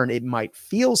first turn, it might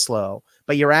feel slow,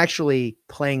 but you're actually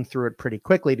playing through it pretty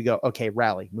quickly to go, okay,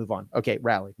 rally, move on. Okay,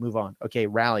 rally, move on. Okay,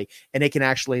 rally. And it can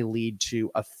actually lead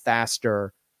to a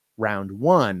faster round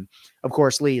one. Of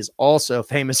course, Lee is also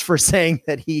famous for saying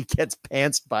that he gets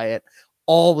pantsed by it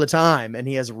all the time, and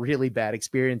he has really bad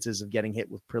experiences of getting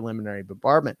hit with preliminary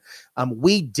bombardment.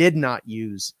 We did not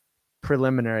use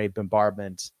preliminary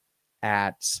bombardment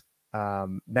at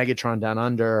Megatron Down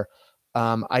Under.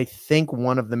 I think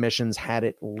one of the missions had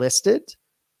it listed,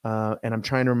 and I'm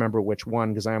trying to remember which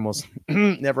one because I almost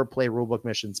never play rulebook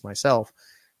missions myself.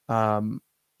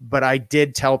 But I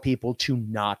did tell people to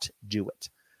not do it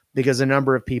because a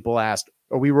number of people asked,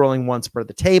 are we rolling once per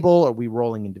the table? Are we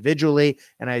rolling individually?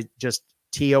 And I just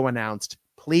TO announced,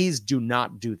 please do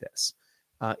not do this.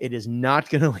 It is not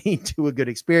going to lead to a good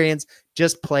experience.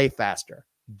 Just play faster.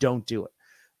 Don't do it.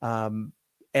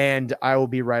 And I will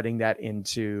be writing that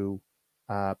into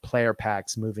player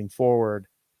packs moving forward.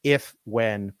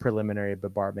 When preliminary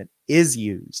bombardment is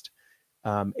used,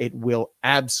 it will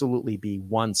absolutely be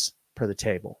once per the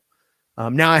table.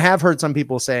 Now, I have heard some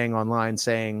people saying online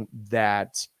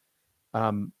that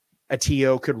a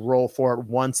TO could roll for it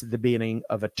once at the beginning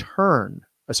of a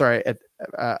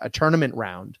tournament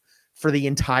round for the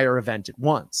entire event at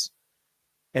once.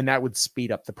 and that would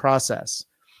speed up the process.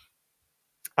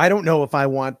 I don't know if I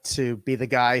want to be the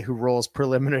guy who rolls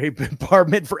preliminary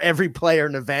bombardment for every player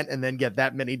in an event and then get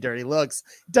that many dirty looks.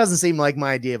 It doesn't seem like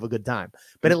my idea of a good time,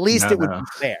 but at least it would be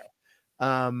fair.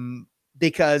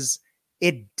 Because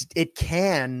it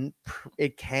can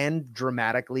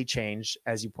dramatically change,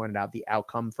 as you pointed out, the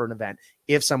outcome for an event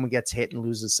if someone gets hit and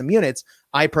loses some units.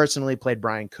 I personally played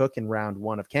Brian Cook in round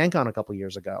 1 of CanCon a couple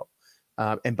years ago.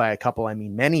 And by a couple, I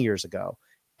mean many years ago.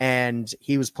 And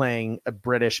he was playing a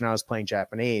British and I was playing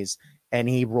Japanese, and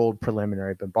he rolled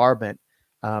preliminary bombardment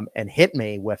and hit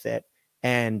me with it.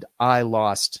 And I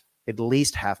lost at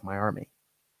least half my army.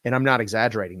 And I'm not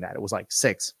exaggerating that. It was like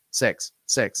 6, 6,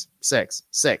 6, 6,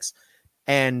 6.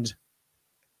 And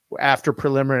after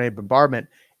preliminary bombardment,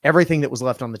 everything that was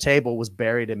left on the table was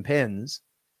buried in pins,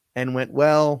 and went,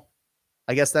 well,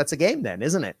 I guess that's a game then,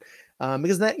 isn't it?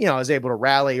 Because that, I was able to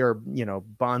rally or,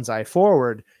 bonsai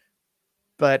forward,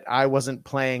 but I wasn't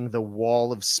playing the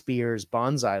Wall of Spears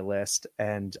bonsai list,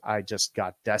 and I just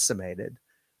got decimated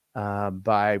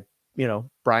by,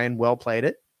 Brian well played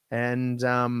it. And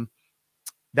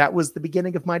that was the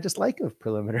beginning of my dislike of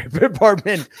preliminary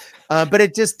bombardment. But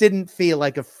it just didn't feel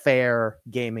like a fair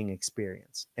gaming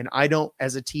experience. And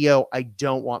as a TO, I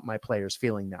don't want my players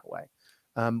feeling that way.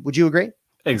 Would you agree?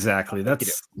 Exactly.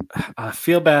 That's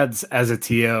feel bads as a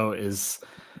TO is,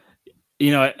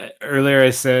 earlier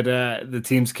I said the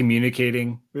team's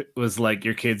communicating was like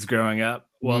your kids growing up.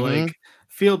 Well, like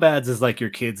feel bads is like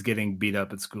your kids getting beat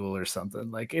up at school or something.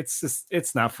 Like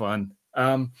it's not fun.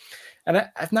 And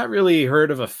I've not really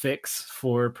heard of a fix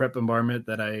for prep bombardment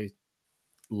that I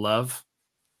love.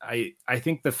 I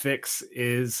think the fix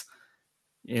is,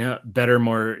 better,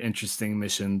 more interesting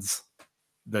missions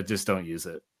that just don't use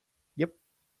it. Yep.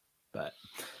 But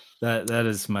that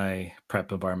is my prep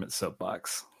bombardment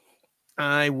soapbox.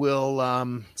 I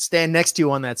will stand next to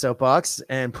you on that soapbox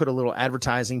and put a little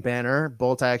advertising banner.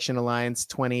 Bolt Action Alliance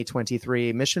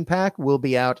 2023 mission pack will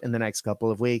be out in the next couple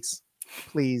of weeks.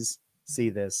 Please see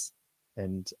this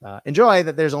and enjoy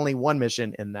that. There's only one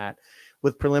mission in that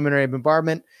with preliminary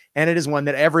bombardment, and it is one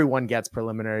that everyone gets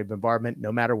preliminary bombardment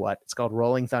no matter what. It's called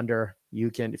Rolling Thunder.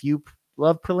 If you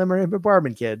love preliminary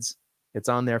bombardment, kids, it's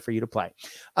on there for you to play.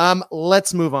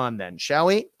 Let's move on then, shall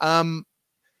we?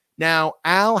 Now,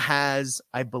 Al has,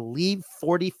 I believe,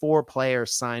 44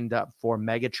 players signed up for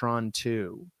Megatron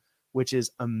 2, which is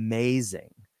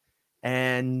amazing.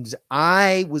 And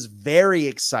I was very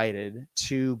excited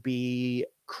to be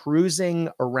cruising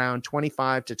around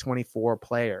 25 to 24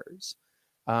 players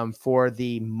for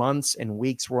the months and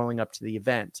weeks rolling up to the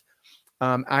event.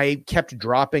 I kept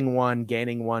dropping one,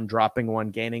 gaining one, dropping one,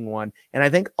 gaining one. And I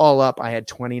think all up, I had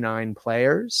 29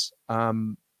 players,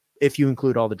 if you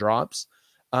include all the drops.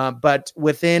 But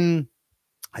within,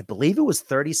 I believe it was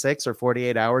 36 or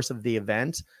 48 hours of the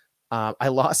event, I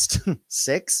lost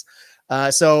 6.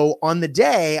 So on the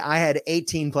day, I had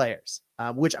 18 players,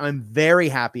 which I'm very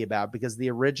happy about because the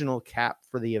original cap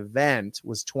for the event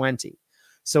was 20.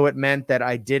 So it meant that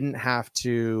I didn't have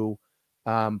to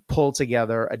pull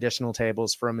together additional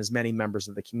tables from as many members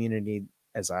of the community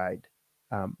as I'd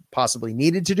possibly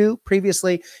needed to do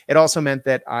previously. It also meant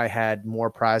that I had more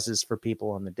prizes for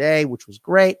people on the day, which was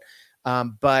great.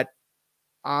 But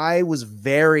I was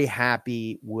very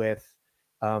happy with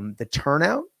the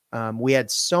turnout. We had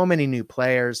so many new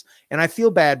players, and I feel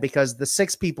bad because the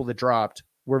 6 people that dropped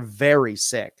were very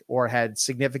sick or had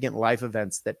significant life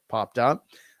events that popped up.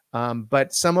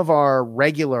 But some of our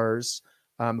regulars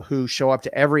who show up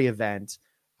to every event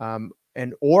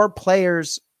or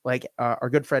players like our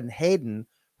good friend Hayden,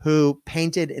 who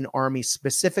painted an army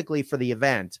specifically for the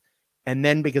event, and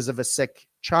then because of a sick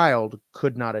child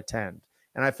could not attend.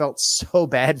 And I felt so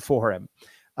bad for him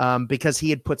because he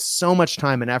had put so much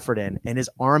time and effort in, and his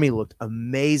army looked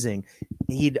amazing.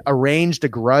 He'd arranged a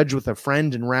grudge with a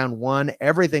friend in round 1.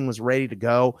 Everything was ready to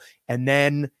go. And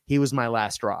then he was my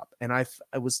last drop. And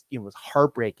it was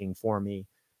heartbreaking for me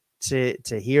to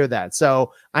hear that.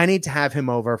 So I need to have him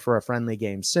over for a friendly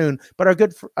game soon. But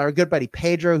our good buddy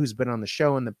Pedro, who's been on the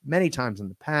show many times in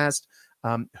the past,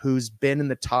 who's been in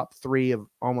the top 3 of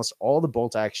almost all the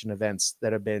bolt action events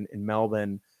that have been in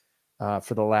Melbourne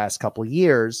for the last couple of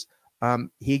years,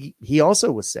 he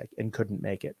also was sick and couldn't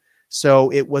make it.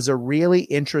 So it was a really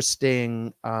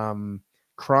interesting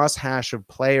crosshash of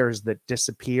players that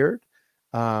disappeared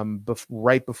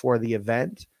right before the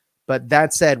event. But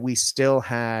that said, we still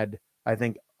had, I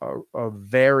think, a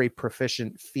very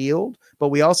proficient field, but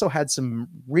we also had some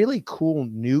really cool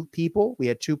new people. We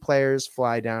had 2 players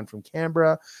fly down from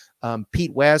Canberra.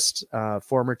 Pete West,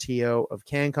 former TO of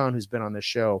CanCon, who's been on the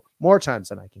show more times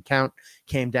than I can count,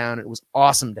 came down. It was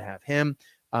awesome to have him.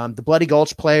 The Bloody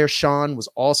Gulch player, Sean, was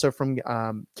also from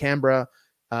Canberra.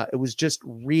 It was just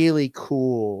really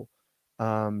cool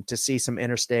to see some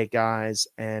interstate guys,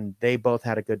 and they both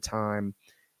had a good time.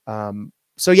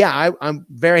 So yeah, I'm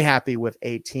very happy with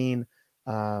 18.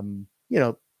 The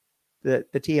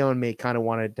TO and me kind of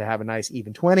wanted to have a nice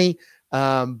even 20,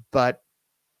 but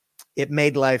it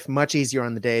made life much easier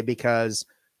on the day because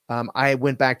I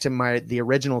went back to the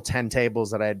original 10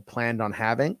 tables that I had planned on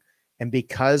having. And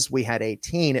because we had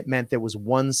 18, it meant there was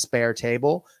one spare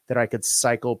table that I could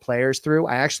cycle players through.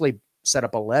 I actually set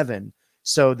up 11.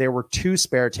 So there were 2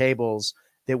 spare tables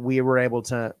that we were able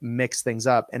to mix things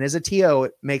up. And as a TO,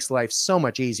 it makes life so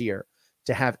much easier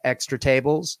to have extra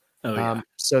tables.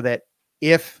 So that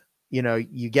if,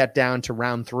 you get down to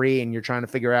round 3 and you're trying to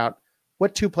figure out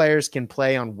what 2 players can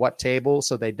play on what table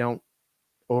so they don't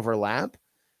overlap,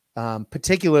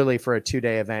 particularly for a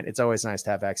 2-day event, it's always nice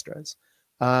to have extras.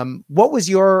 What was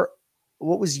your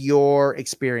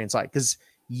experience like? Because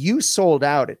you sold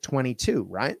out at 22,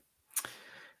 right?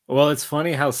 Well, it's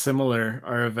funny how similar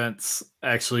our events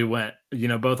actually went,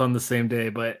 both on the same day,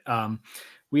 but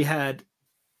we had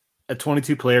a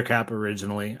 22 player cap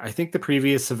originally. I think the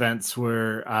previous events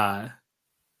were,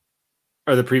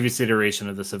 or the previous iteration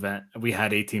of this event, we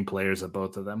had 18 players at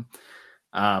both of them.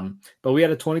 But we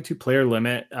had a 22 player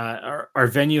limit. Our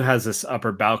venue has this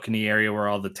upper balcony area where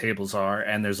all the tables are,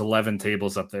 and there's 11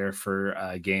 tables up there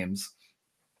for games.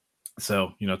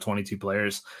 So, 22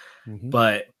 players. Mm-hmm.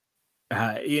 But,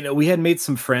 we had made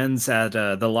some friends at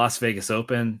the Las Vegas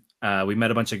Open. We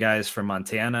met a bunch of guys from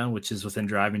Montana, which is within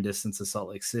driving distance of Salt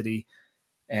Lake City.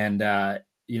 And,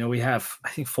 we have, I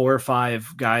think, 4 or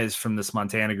 5 guys from this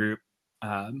Montana group,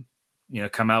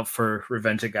 come out for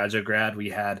Revenge at Gajograd. We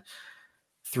had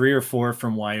 3 or 4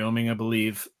 from Wyoming, I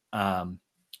believe,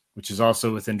 which is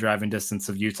also within driving distance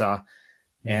of Utah.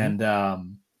 Mm-hmm. And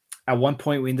at one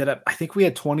point we ended up, I think we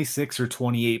had 26 or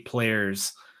 28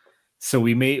 players. So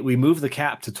we moved the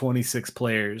cap to 26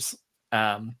 players.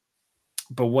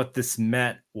 But what this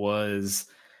meant was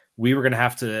we were going to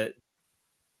have to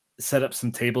set up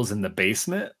some tables in the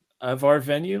basement of our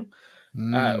venue,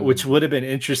 which would have been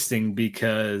interesting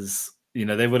because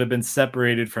they would have been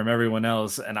separated from everyone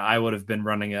else, and I would have been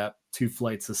running up 2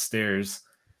 flights of stairs,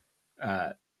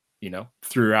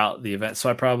 throughout the event. So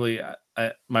I probably,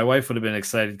 my wife would have been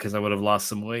excited because I would have lost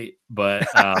some weight, but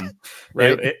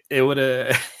right. it would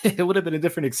have been a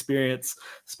different experience,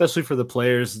 especially for the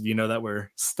players, that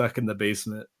were stuck in the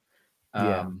basement.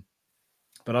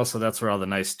 But also that's where all the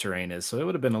nice terrain is. So it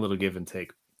would have been a little give and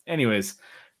take. Anyways,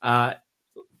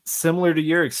 similar to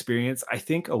your experience, I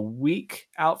think a week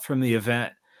out from the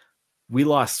event, we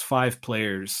lost 5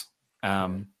 players,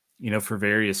 for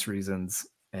various reasons.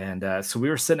 And so we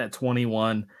were sitting at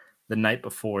 21 the night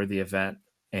before the event.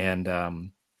 And,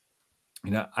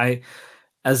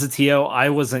 as a TO, I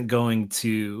wasn't going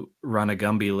to run a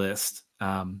Gumby list.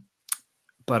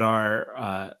 But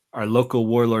our local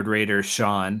warlord raider,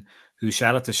 Sean, who,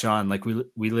 shout out to Sean, like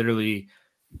we literally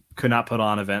could not put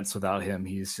on events without him.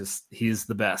 He's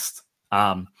the best.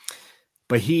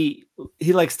 But he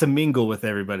likes to mingle with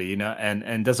everybody,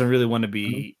 and doesn't really want to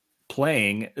be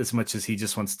playing as much as he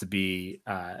just wants to be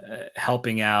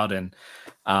helping out and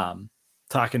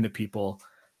talking to people.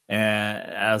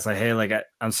 And I was like, hey,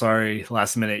 I'm sorry,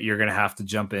 last minute, you're going to have to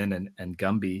jump in and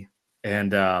Gumby.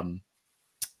 And a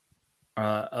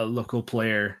local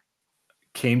player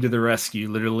came to the rescue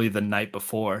literally the night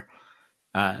before.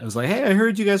 It was like, hey, I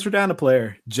heard you guys were down a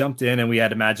player. Jumped in, and we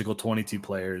had a magical 22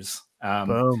 players.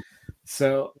 Boom.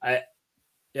 So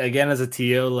again, as a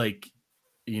TO,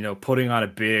 putting on a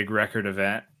big record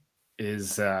event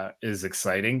is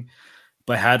exciting.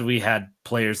 But had we had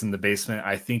players in the basement,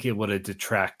 I think it would have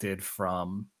detracted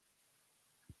from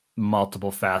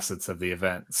multiple facets of the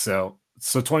event. So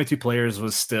 22 players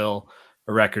was still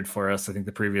a record for us. I think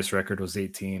the previous record was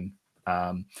 18.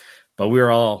 But we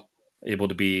were all able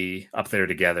to be up there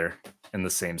together in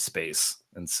the same space.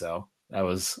 And so that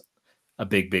was a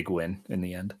big win in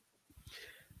the end.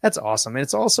 That's awesome. And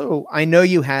it's also, I know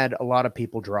you had a lot of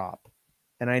people drop,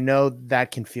 and I know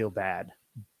that can feel bad,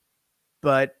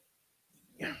 but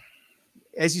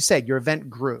as you said, your event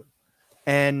grew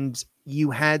and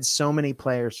you had so many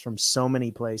players from so many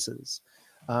places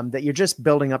that you're just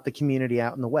building up the community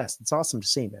out in the West. It's awesome to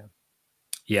see, man.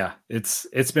 Yeah,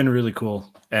 it's been really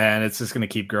cool, and it's just going to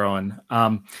keep growing.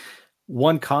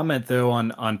 One comment though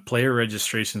on player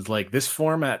registrations, like this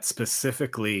format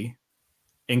specifically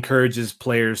encourages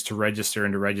players to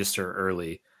register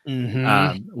early,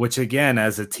 which again,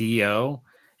 as a TO,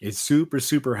 is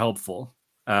super helpful.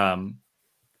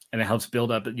 And it helps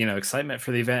build up, excitement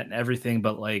for the event and everything.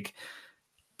 But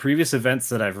previous events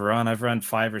that I've run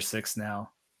 5 or 6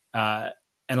 now. And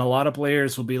a lot of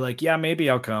players will be like, yeah, maybe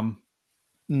I'll come.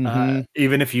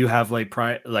 Even if you have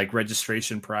like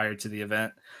registration prior to the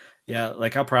event. Yeah,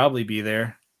 like I'll probably be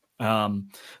there.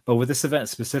 But with this event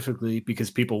specifically, because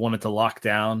people wanted to lock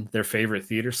down their favorite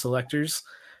theater selectors,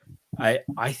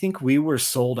 I think we were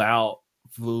sold out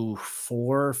 4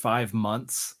 or 5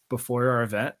 months before our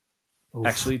event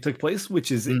actually took place,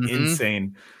 which is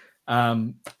insane.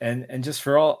 And just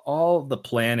for all the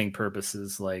planning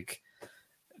purposes, like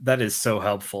that is so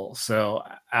helpful. So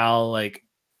Al, like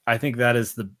I think that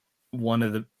is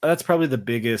that's probably the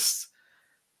biggest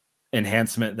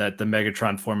enhancement that the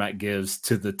Megatron format gives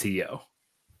to the TO.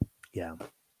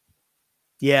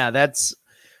 Yeah,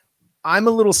 I'm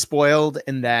a little spoiled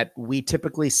in that we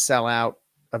typically sell out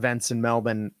events in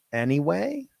Melbourne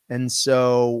anyway. And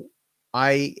so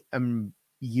I am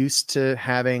used to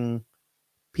having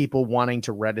people wanting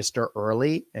to register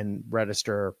early and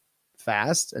register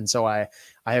fast. And so I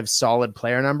have solid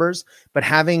player numbers, but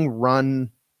having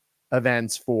run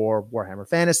events for Warhammer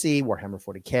Fantasy, Warhammer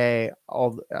 40K,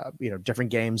 all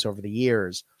different games over the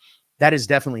years, that has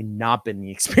definitely not been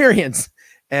the experience.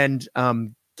 And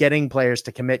getting players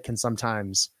to commit can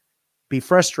sometimes be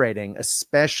frustrating,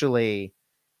 especially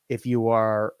if you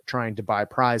are trying to buy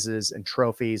prizes and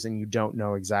trophies and you don't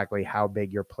know exactly how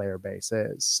big your player base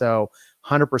is. So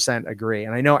 100% agree.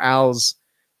 And I know Al's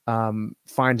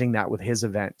finding that with his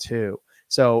event too.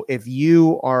 So if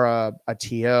you are a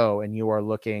TO and you are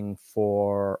looking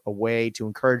for a way to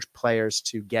encourage players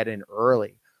to get in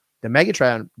early, the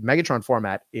Megatron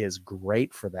format is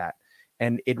great for that.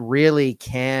 And it really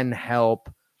can help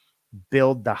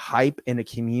build the hype in a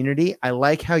community. I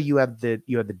like how you have the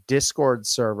Discord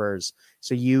servers.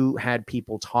 So you had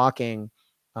people talking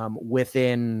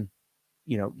within,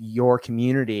 your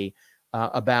community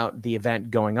about the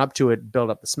event going up to it, build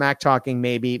up the smack talking,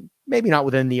 maybe not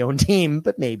within the own team,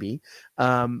 but maybe.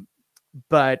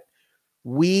 But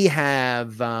we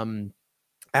have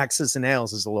Axis and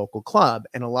Ales as a local club,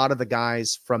 and a lot of the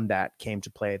guys from that came to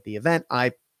play at the event.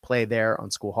 I play there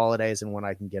on school holidays and when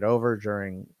I can get over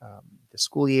during the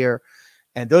school year.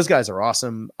 And those guys are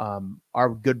awesome. Our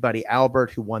good buddy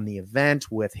Albert, who won the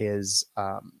event with his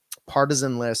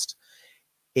partisan list,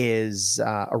 is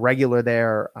a regular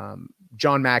there.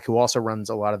 John Mack, who also runs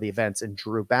a lot of the events, and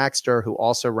Drew Baxter, who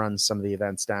also runs some of the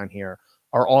events down here,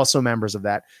 are also members of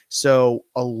that. So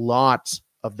a lot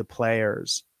of the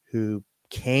players who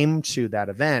came to that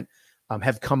event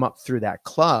have come up through that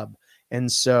club. And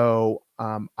so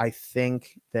I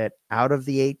think that out of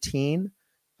the 18,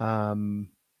 I don't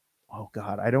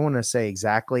want to say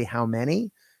exactly how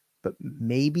many, but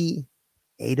maybe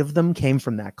 8 of them came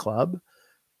from that club.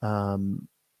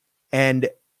 And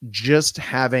just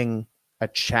having a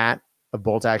chat of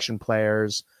bolt action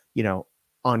players,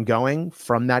 ongoing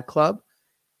from that club,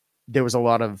 there was a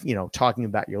lot of, talking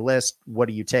about your list. What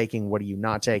are you taking? What are you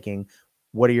not taking?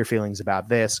 What are your feelings about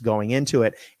this going into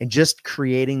it? And just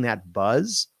creating that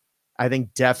buzz, I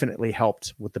think definitely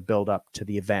helped with the build up to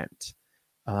the event.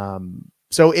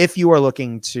 So if you are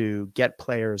looking to get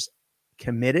players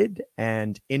committed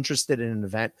and interested in an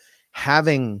event,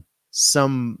 having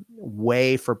some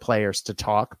way for players to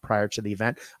talk prior to the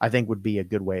event, I think would be a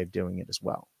good way of doing it as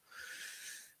well.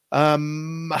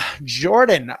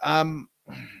 Jordan,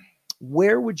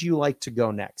 where would you like to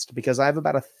go next? Because I have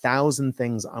about 1,000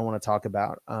 things I want to talk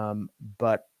about.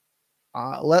 But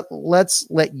let's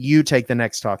let you take the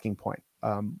next talking point.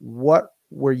 What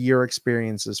were your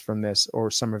experiences from this,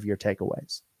 or some of your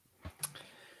takeaways?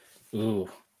 Ooh,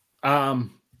 I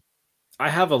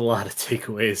have a lot of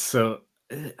takeaways. So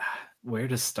where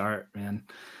to start, man?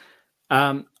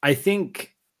 I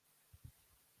think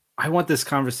I want this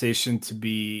conversation to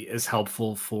be as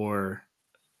helpful for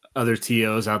other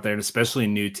TOs out there, and especially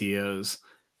new TOs.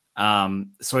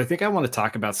 So I think I want to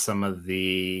talk about some of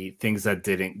the things that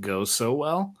didn't go so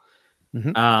well.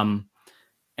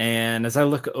 And as I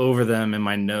look over them in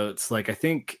my notes, like I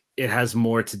think it has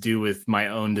more to do with my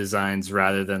own designs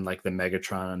rather than like the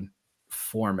Megatron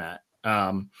format.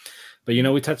 But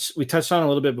we touched on a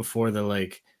little bit before that,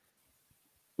 like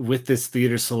with this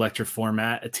theater selector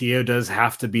format, a TO does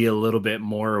have to be a little bit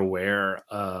more aware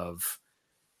of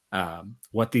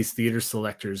what these theater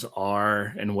selectors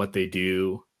are and what they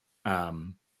do.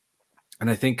 And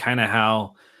I think kind of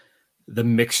how the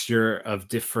mixture of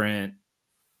different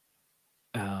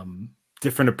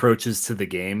approaches to the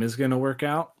game is going to work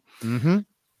out.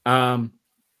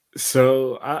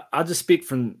 So I'll just speak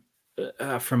from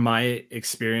my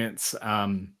experience.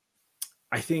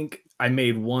 I think I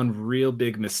made one real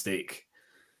big mistake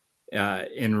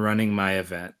in running my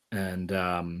event, and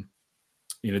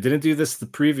didn't do this the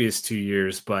previous 2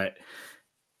 years, but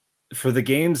for the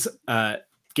games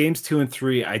 2 and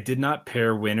 3, I did not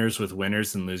pair winners with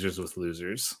winners and losers with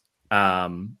losers.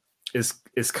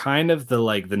 Is kind of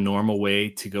the normal way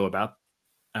to go about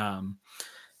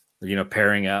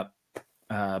pairing up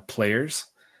players.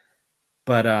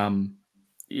 But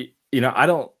I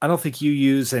don't think you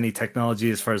use any technology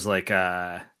as far as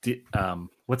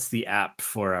what's the app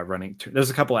for running? There's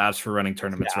a couple apps for running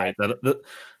tournaments, right?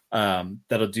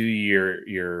 That'll do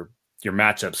your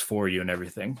matchups for you and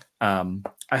everything. I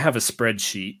have a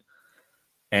spreadsheet,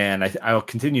 and I'll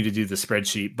continue to do the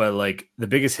spreadsheet. But like the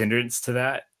biggest hindrance to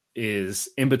that is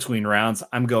in between rounds,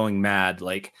 I'm going mad,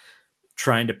 like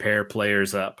trying to pair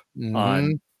players up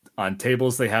on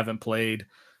tables they haven't played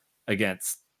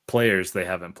against players they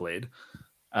haven't played.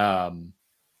 And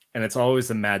it's always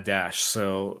a mad dash.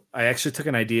 So I actually took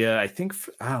an idea. I think,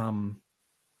 I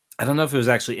don't know if it was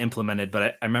actually implemented,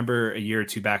 but I remember a year or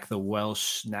two back, the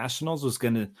Welsh Nationals was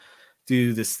going to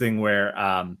do this thing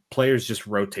where players just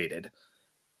rotated.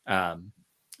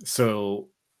 So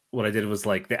what I did was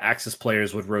like the Axis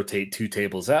players would rotate 2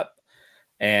 tables up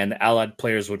and Allied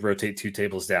players would rotate 2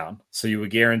 tables down. So you would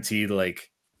guarantee to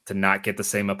not get the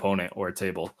same opponent or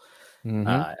table. And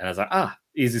I was like,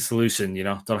 easy solution,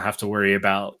 don't have to worry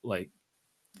about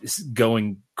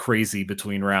going crazy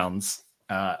between rounds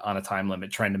on a time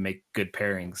limit, trying to make good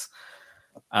pairings.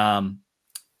 And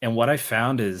what I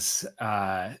found is,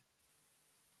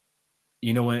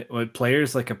 when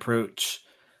players approach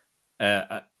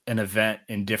an event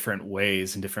in different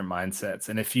ways, in different mindsets,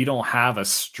 and if you don't have a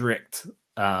strict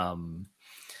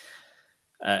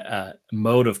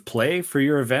mode of play for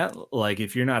your event, like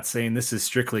if you're not saying this is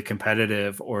strictly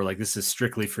competitive or like this is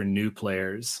strictly for new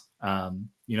players,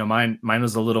 mine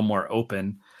was a little more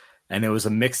open, and it was a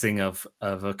mixing of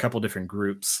a couple different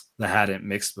groups that hadn't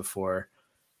mixed before.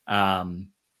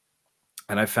 And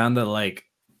I found that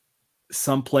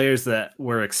some players that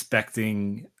were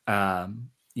expecting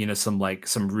some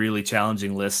really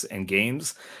challenging lists and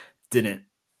games didn't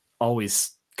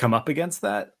always come up against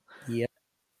that. Yeah.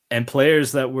 And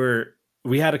players that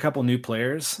we had a couple new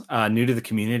players, new to the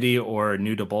community or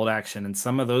new to Bolt Action, and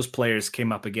some of those players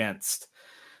came up against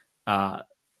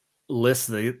lists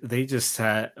they just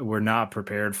were not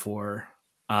prepared for.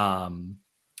 And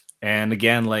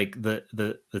again,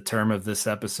 the term of this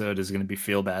episode is going to be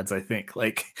feel bads, I think,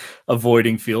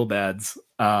 avoiding feel bads.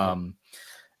 And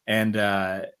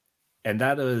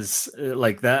that is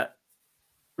that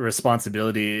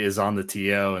responsibility is on the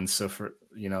TO, and so for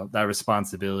that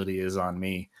responsibility is on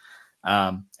me.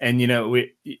 And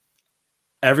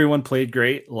everyone played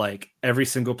great. Like every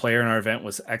single player in our event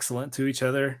was excellent to each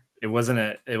other. It wasn't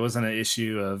an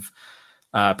issue of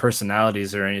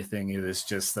personalities or anything. It was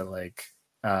just that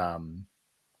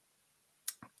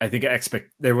I think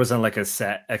there wasn't a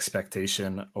set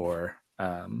expectation or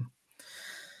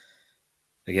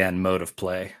again mode of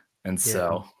play, and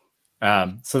so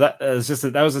that was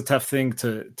that was a tough thing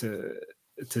to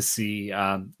see.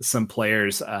 Some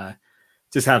players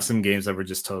just have some games that were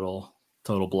just total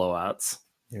blowouts.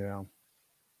 Yeah,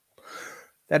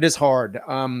 that is hard.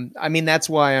 I mean, that's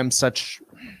why I'm such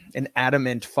an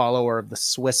adamant follower of the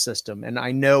Swiss system. And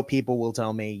I know people will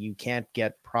tell me you can't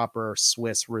get proper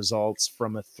Swiss results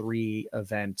from a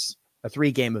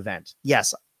 3-game event.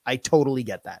 Yes, I totally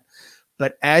get that.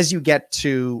 But as you get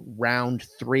to round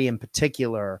 3 in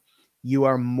particular, you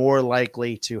are more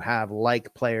likely to have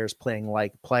like players playing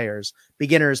like players.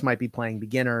 Beginners might be playing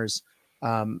beginners.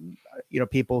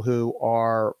 People who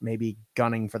are maybe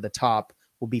gunning for the top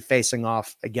will be facing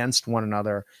off against one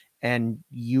another, and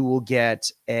you will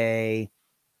get you'll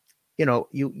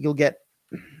get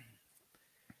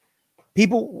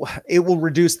people. It will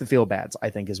reduce the feel bads, I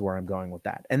think, is where I'm going with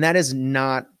that. And that is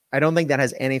not, I don't think that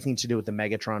has anything to do with the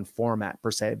Megatron format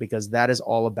per se, because that is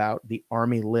all about the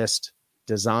army list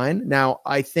design. Now,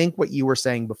 I think what you were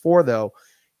saying before, though,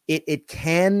 it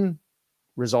can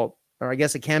result, or I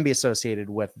guess it can be associated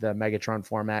with the Megatron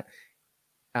format.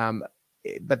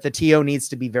 But the TO needs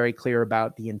to be very clear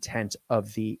about the intent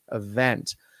of the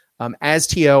event. As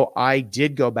TO, I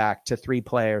did go back to 3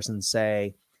 players and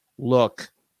say,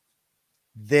 look,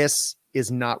 this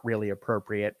is not really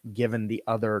appropriate given the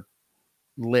other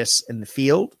lists in the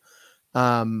field.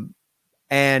 And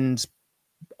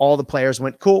all the players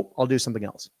went, cool, I'll do something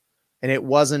else. And it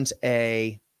wasn't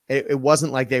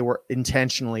like they were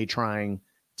intentionally trying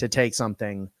to take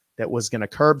something that was going to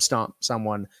curb stomp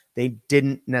someone. They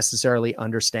didn't necessarily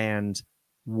understand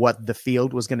what the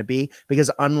field was going to be, because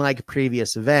unlike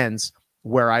previous events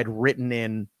where I'd written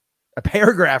in a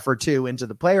paragraph or two into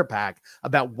the player pack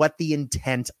about what the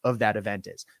intent of that event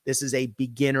is. This is a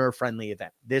beginner friendly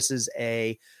event. This is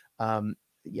a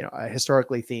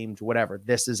historically themed, whatever.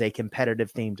 This is a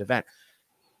competitive themed event.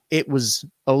 It was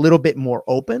a little bit more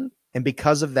open. And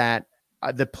because of that,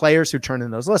 the players who turned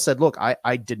in those lists said, look,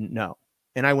 I didn't know.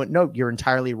 And I went, no, you're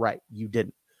entirely right. You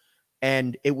didn't.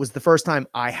 And it was the first time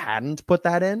I hadn't put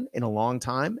that in a long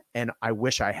time. And I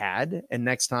wish I had. And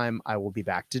next time I will be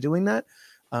back to doing that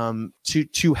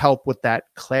to help with that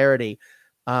clarity,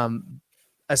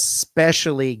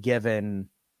 especially given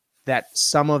that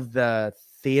some of the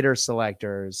theater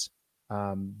selectors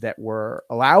that were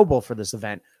allowable for this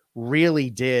event really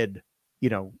did,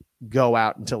 go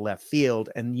out into left field,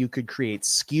 and you could create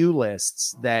skew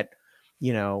lists that,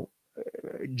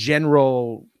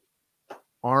 general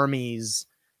armies,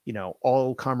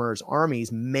 all comers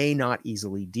armies may not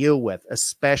easily deal with,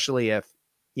 especially if,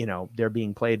 they're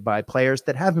being played by players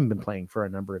that haven't been playing for a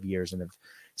number of years and have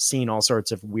seen all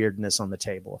sorts of weirdness on the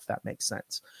table, if that makes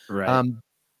sense. Right.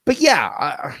 But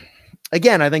yeah,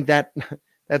 again, I think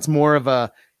that's more of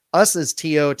a us as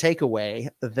TO takeaway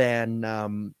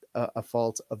than a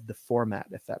fault of the format,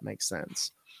 if that makes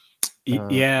sense.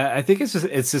 Yeah, I think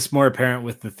it's just more apparent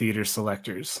with the theater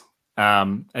selectors.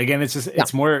 Again,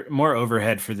 it's more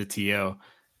overhead for the TO.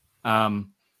 I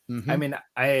mean,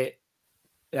 I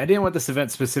didn't want this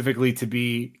event specifically to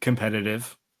be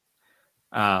competitive.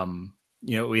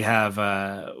 We have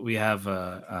a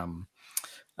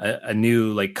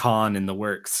new like con in the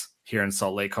works here in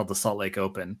Salt Lake called the Salt Lake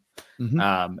Open.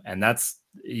 And that's,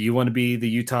 you want to be the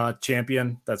Utah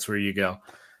champion, that's where you go.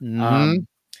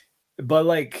 But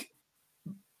like,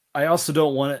 I also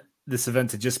don't want this event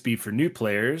to just be for new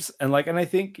players. And I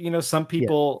think, some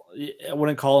people, I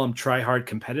wouldn't call them try hard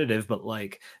competitive, but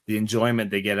like the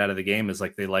enjoyment they get out of the game is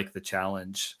like, they like the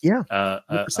challenge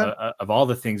of all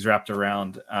the things wrapped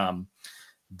around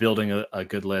building a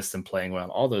good list and playing well,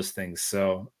 all those things.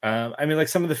 So, I mean, like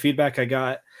some of the feedback I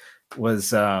got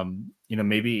was,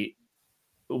 maybe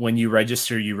when you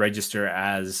register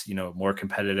as, more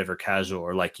competitive or casual,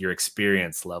 or like your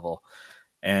experience level.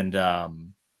 And,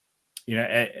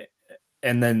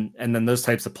 and then those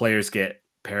types of players get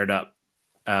paired up.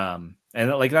 And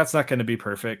like, that's not going to be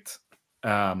perfect.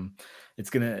 And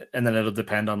then it'll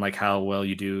depend on like how well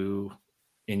you do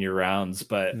in your rounds.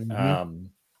 But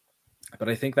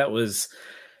I think that was,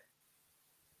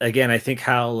 again, I think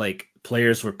how like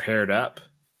players were paired up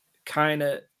kind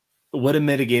of would have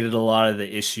mitigated a lot of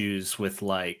the issues with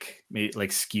like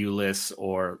skew lists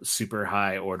or super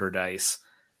high order dice,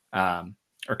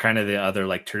 or kind of the other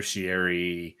like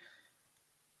tertiary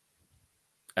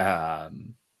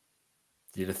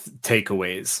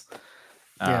takeaways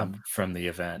from the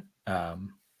event.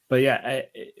 But yeah,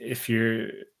 if you're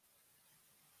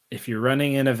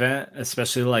running an event,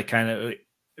 especially like kind of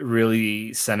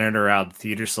really centered around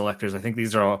theater selectors, I think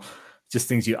these are all just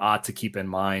things you ought to keep in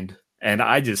mind. And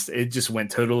it just went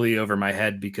totally over my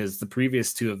head because the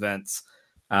previous two events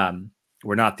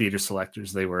were not theater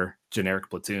selectors. They were generic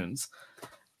platoons.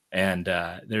 And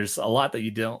there's a lot that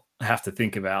you don't have to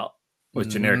think about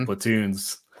with generic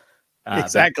platoons.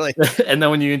 Exactly. And then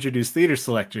when you introduce theater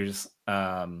selectors,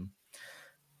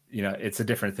 it's a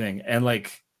different thing. And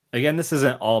like, again, this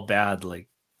isn't all bad. Like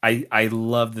I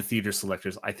love the theater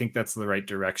selectors. I think that's the right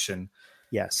direction.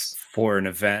 Yes. For an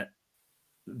event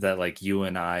that like you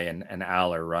and I and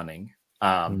Al are running.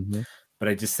 But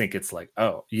I just think it's like,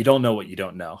 oh, you don't know what you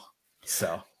don't know.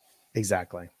 So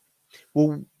exactly.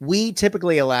 Well, we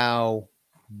typically allow,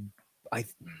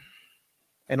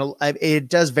 it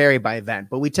does vary by event,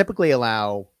 but we typically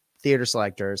allow theater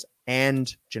selectors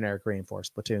and generic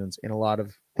reinforced platoons in a lot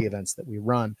of the events that we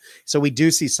run. So we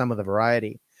do see some of the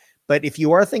variety. But if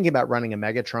you are thinking about running a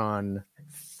Megatron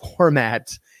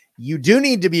format, you do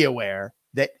need to be aware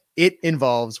that it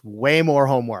involves way more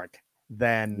homework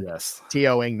than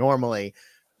TOing normally,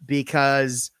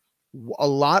 because a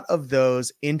lot of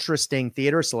those interesting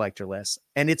theater selector lists,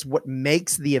 and it's what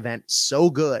makes the event so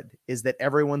good, is that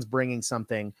everyone's bringing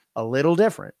something a little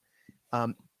different.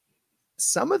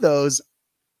 Some of those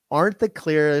aren't the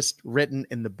clearest written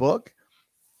in the book.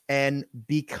 And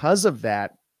because of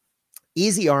that,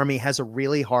 Easy Army has a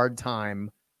really hard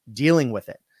time dealing with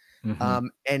it.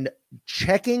 And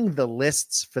checking the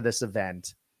lists for this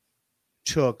event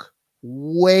took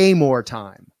way more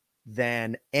time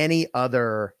than any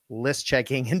other list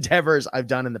checking endeavors I've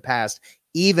done in the past,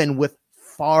 even with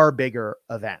far bigger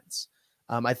events.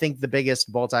 I think the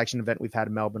biggest bolt action event we've had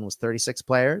in Melbourne was 36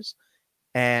 players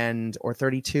or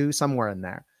 32, somewhere in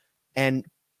there. And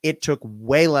it took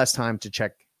way less time to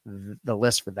check the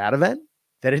list for that event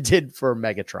than it did for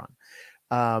Megatron.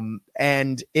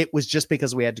 And it was just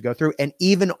because we had to go through. And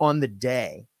even on the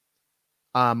day,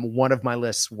 one of my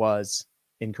lists was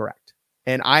incorrect.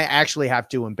 And I actually have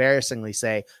to embarrassingly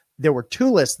say there were 2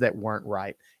 lists that weren't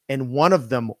right. And one of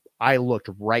them I looked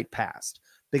right past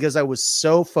because I was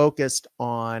so focused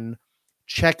on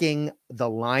checking the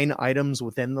line items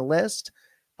within the list.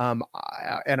 And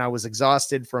I was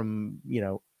exhausted from,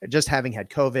 just having had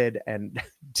COVID and,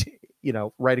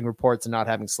 writing reports and not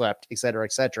having slept, et cetera,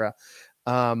 et cetera.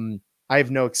 I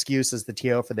have no excuse as the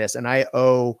TO for this. And I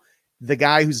owe the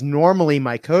guy who's normally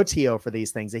my co-TO for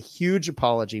these things a huge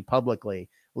apology publicly.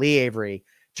 Lee Avery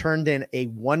turned in a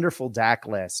wonderful DAC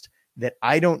list that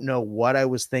I don't know what I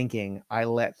was thinking. I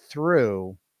let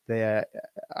through and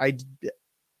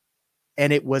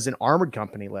it was an Armored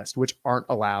Company list, which aren't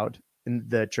allowed in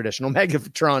the traditional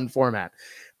Megatron format.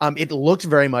 It looked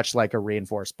very much like a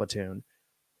reinforced platoon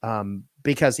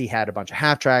because he had a bunch of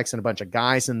half tracks and a bunch of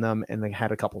guys in them, and they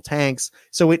had a couple tanks.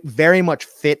 So it very much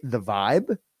fit the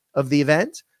vibe of the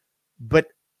event. But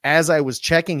as I was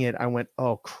checking it, I went,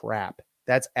 oh crap,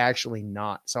 that's actually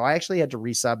not. So I actually had to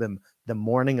resub him the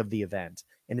morning of the event.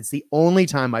 And it's the only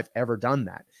time I've ever done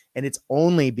that. And it's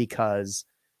only because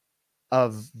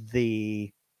of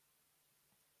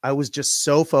I was just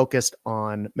so focused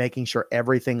on making sure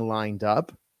everything lined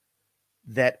up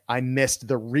that I missed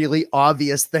the really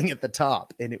obvious thing at the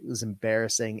top. And it was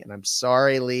embarrassing. And I'm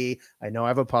sorry, Lee. I know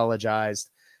I've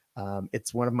apologized.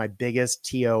 It's one of my biggest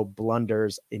TO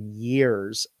blunders in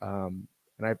years.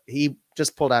 He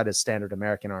just pulled out his standard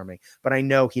American Army, but I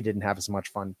know he didn't have as much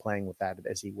fun playing with that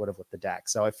as he would have with the DAC.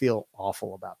 So I feel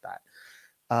awful about that.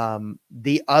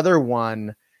 The other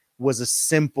one was a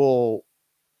simple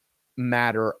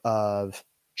matter of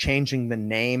changing the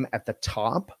name at the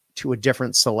top to a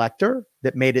different selector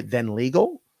that made it then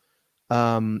legal.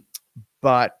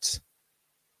 But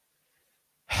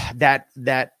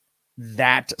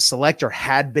that selector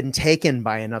had been taken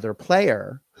by another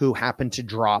player who happened to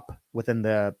drop within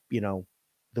the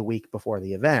week before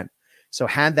the event. So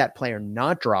had that player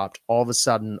not dropped, all of a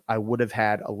sudden I would have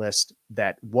had a list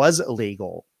that was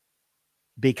illegal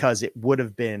because it would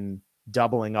have been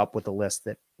doubling up with a list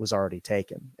that was already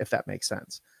taken, if that makes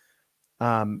sense.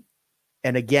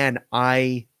 And again,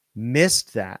 I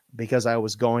missed that because I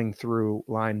was going through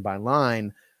line by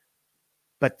line,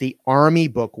 but the Army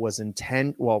book was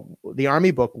the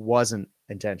Army book wasn't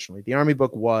intentionally. The Army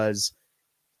book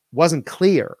wasn't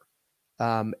clear.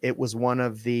 It was one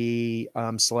of the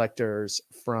selectors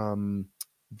from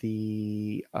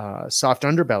the Soft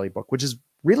Underbelly book, which is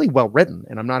really well written.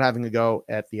 And I'm not having a go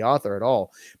at the author at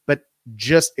all, but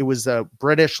it was a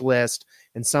British list,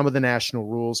 and some of the national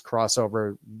rules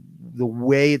crossover. The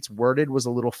way it's worded was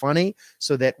a little funny,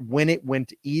 so that when it went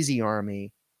to Easy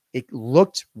Army, it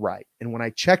looked right. And when I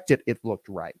checked it, it looked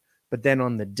right. But then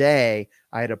on the day,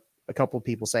 I had a couple of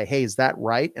people say, hey, is that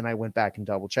right? And I went back and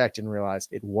double checked and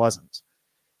realized it wasn't.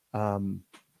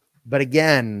 But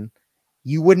again,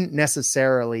 you wouldn't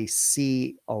necessarily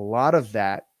see a lot of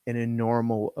that in a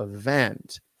normal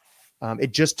event.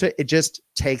 It just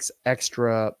takes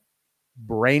extra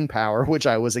brain power, which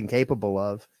I was incapable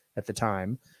of at the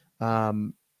time.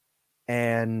 And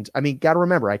I mean, got to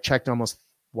remember, I checked almost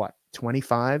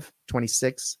 25,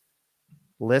 26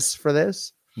 lists for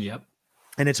this. Yep.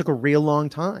 And it took a real long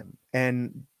time.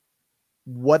 And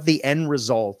what the end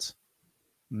result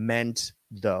meant,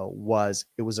 though, was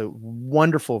it was a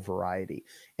wonderful variety.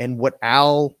 And what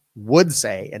Al would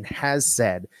say and has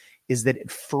said is that it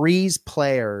frees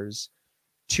players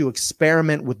to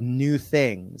experiment with new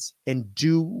things and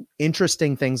do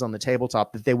interesting things on the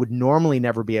tabletop that they would normally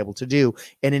never be able to do.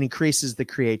 And it increases the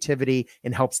creativity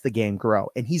and helps the game grow.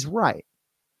 And he's right.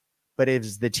 But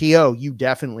as the TO, you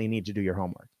definitely need to do your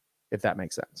homework, if that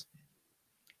makes sense.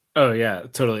 Oh, yeah,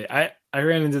 totally. I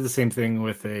ran into the same thing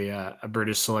with a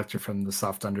British selector from the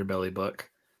Soft Underbelly book.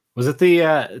 Was it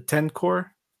the 10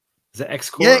 core? Is it X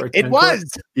core? Yeah, or it was.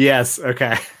 Core? Yes.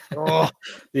 Okay. Oh.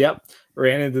 Yep.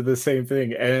 Ran into the same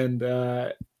thing. And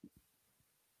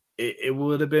it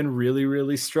would have been really,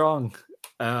 really strong.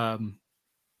 Had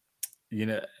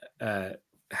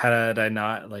I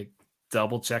not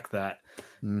double check that.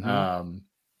 Mm-hmm.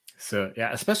 So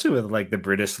yeah, especially with the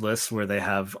British list where they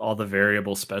have all the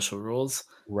variable special rules.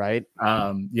 Right.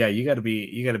 Yeah, you gotta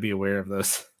be aware of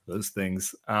those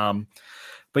things. But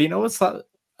what's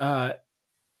that?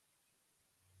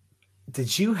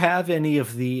 Did you have any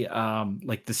of the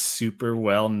the super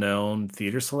well-known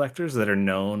theater selectors that are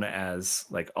known as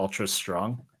ultra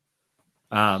strong?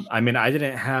 I mean, I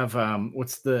didn't have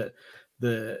what's the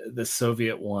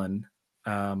Soviet one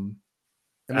out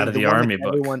of the Army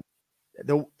book.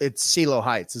 It's CeeLo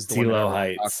Heights is the one that CeeLo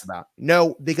everyone talks Heights. about.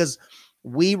 No, because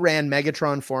we ran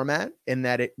Megatron format in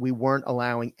that we weren't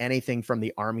allowing anything from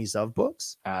the armies of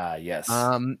books. Yes.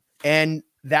 And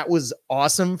that was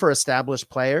awesome for established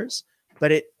players,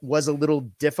 but it was a little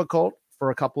difficult for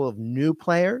a couple of new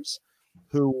players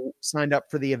who signed up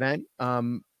for the event,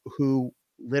 who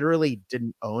literally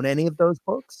didn't own any of those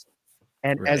books.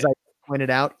 And as I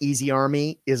pointed out, Easy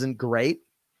Army isn't great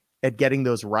at getting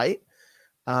those right.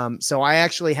 So I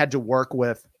actually had to work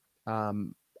with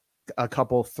a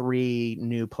couple, 3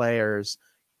 new players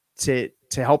to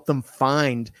help them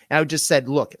find. And I just said,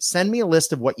 look, send me a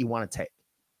list of what you want to take.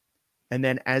 And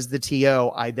then as the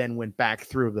TO, I then went back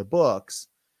through the books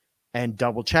and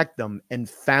double checked them and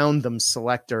found them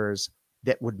selectors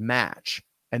that would match,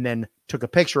 and then took a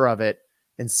picture of it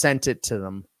and sent it to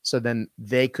them. So then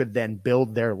they could then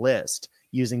build their list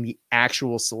using the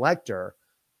actual selector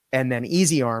and then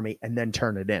Easy Army and then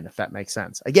turn it in, if that makes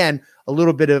sense. Again, a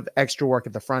little bit of extra work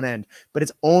at the front end, but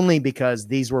it's only because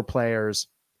these were players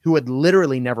who had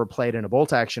literally never played in a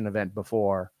bolt action event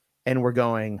before and were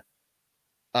going,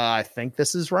 I think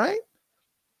this is right.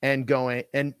 And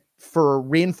for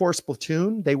reinforced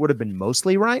platoon, they would have been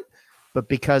mostly right. But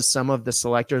because some of the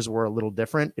selectors were a little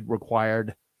different, it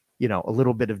required, a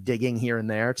little bit of digging here and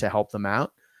there to help them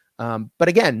out. But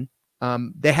again,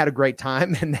 they had a great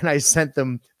time. And then I sent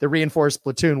them the reinforced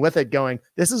platoon with it going,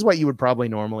 this is what you would probably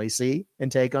normally see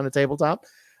and take on a tabletop.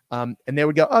 And they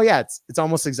would go, oh yeah, it's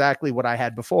almost exactly what I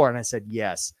had before. And I said,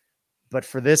 yes, but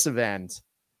for this event,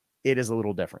 it is a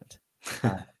little different.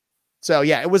 So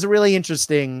yeah, it was a really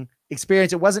interesting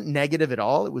experience. It wasn't negative at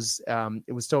all. It was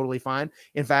totally fine.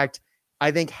 In fact, I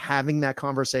think having that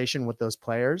conversation with those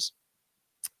players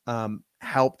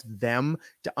helped them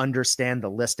to understand the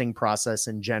listing process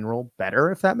in general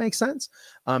better, if that makes sense.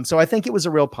 So I think it was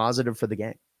a real positive for the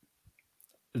game.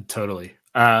 Totally.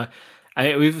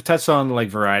 We've touched on like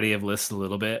variety of lists a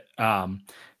little bit,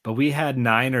 but we had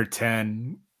 9 or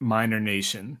 10 minor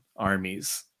nation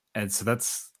armies, and so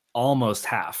that's almost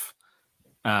half.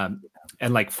 And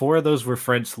like 4 of those were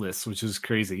French lists, which is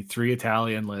crazy. 3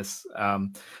 Italian lists,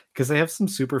 because they have some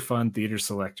super fun theater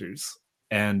selectors.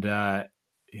 And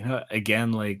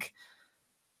again, like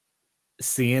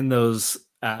seeing those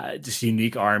just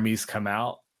unique armies come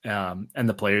out, and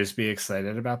the players be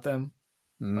excited about them,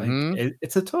 like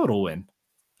it's a total win.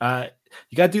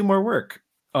 You got to do more work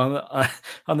on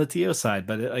the TO side,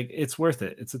 but it's worth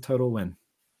it. It's a total win.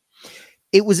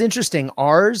 It was interesting.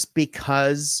 Ours,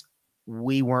 because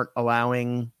we weren't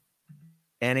allowing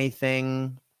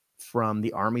anything from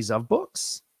the armies of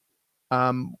books,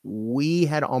 we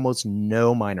had almost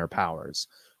no minor powers,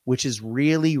 which is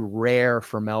really rare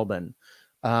for Melbourne.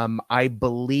 I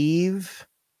believe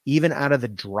even out of the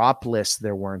drop list,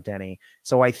 there weren't any.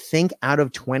 So I think out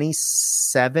of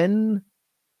 27,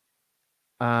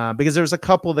 because there's a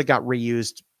couple that got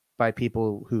reused by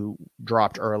people who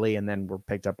dropped early and then were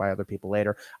picked up by other people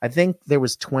later. I think there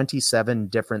was 27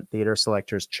 different theater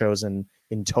selectors chosen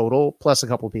in total, plus a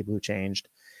couple of people who changed.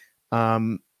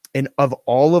 And of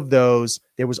all of those,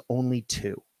 there was only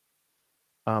 2.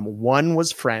 One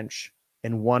was French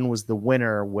and one was the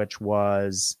winner, which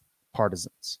was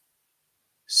Partisans.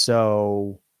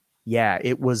 So yeah,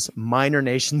 it was Minor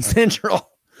Nation Central,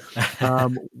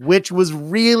 which was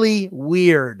really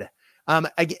weird.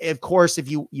 Of course,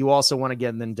 if you also want to get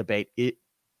in the debate,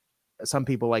 some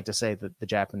people like to say that the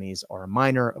Japanese are a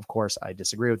minor. Of course, I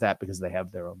disagree with that because they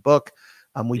have their own book.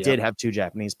 We did have 2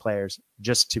 Japanese players,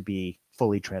 just to be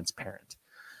fully transparent.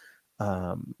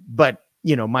 But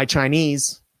my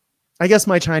Chinese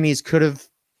could have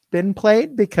been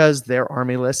played because their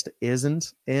army list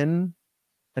isn't in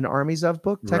an Armies of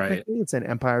book. Technically, It's in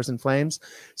Empires and Flames.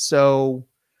 So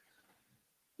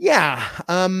yeah,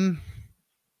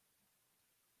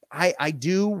 I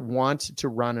do want to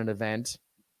run an event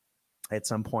at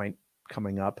some point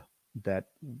coming up that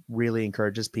really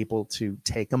encourages people to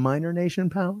take a minor nation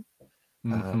power.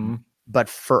 But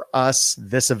for us,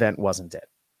 this event wasn't it.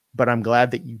 But I'm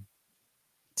glad that you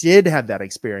did have that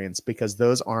experience, because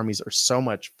those armies are so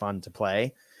much fun to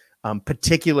play,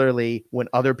 particularly when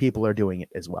other people are doing it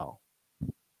as well.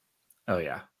 Oh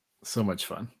yeah, so much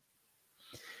fun.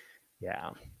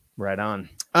 Yeah. Right on.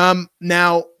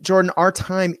 Now, Jordan, our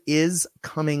time is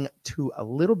coming to a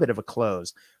little bit of a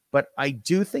close, but I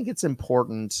do think it's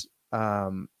important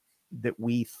that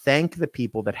we thank the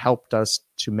people that helped us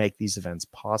to make these events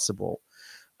possible.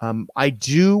 I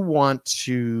do want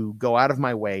to go out of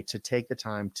my way to take the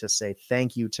time to say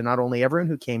thank you to not only everyone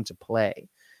who came to play,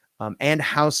 and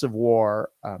House of War,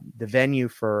 the venue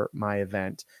for my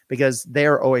event, because they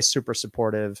are always super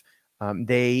supportive.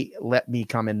 They let me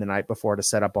come in the night before to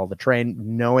set up all the terrain,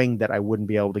 knowing that I wouldn't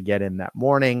be able to get in that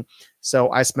morning.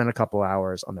 So I spent a couple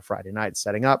hours on the Friday night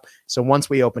setting up. So once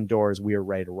we opened doors, we were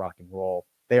ready to rock and roll.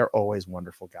 They are always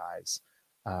wonderful guys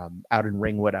out in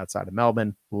Ringwood outside of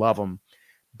Melbourne. Love them.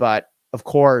 But of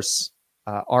course,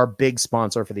 our big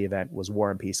sponsor for the event was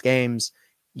War and Peace Games.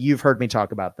 You've heard me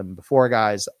talk about them before,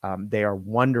 guys. They are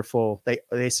wonderful.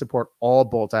 They support all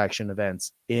bolt action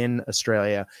events in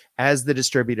Australia as the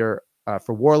distributor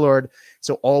for Warlord.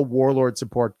 So all Warlord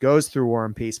support goes through War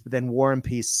and Peace, but then War and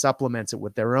Peace supplements it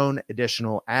with their own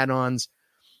additional add-ons.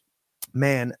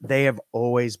 Man, they have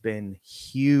always been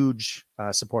huge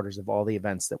supporters of all the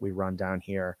events that we run down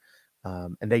here.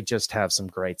 And they just have some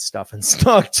great stuff in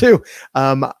stock too.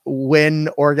 When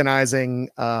organizing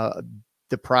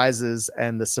the prizes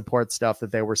and the support stuff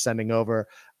that they were sending over,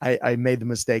 I made the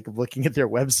mistake of looking at their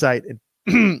website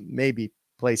and maybe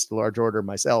placed a large order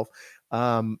myself.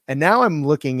 And now I'm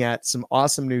looking at some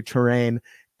awesome new terrain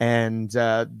and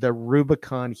the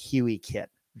Rubicon Huey kit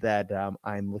that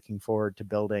I'm looking forward to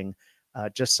building.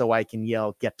 Just so I can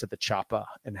yell, "Get to the chopper,"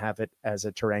 and have it as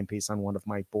a terrain piece on one of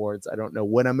my boards. I don't know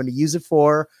what I'm going to use it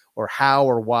for or how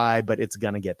or why, but it's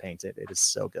going to get painted. It is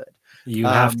so good. You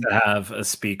have to have a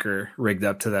speaker rigged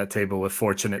up to that table with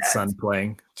Fortunate Son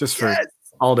playing just for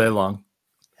all day long.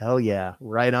 Hell yeah.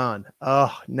 Right on.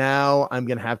 Oh, now I'm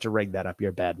going to have to rig that up.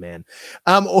 You're a bad man.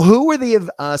 Who were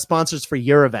the sponsors for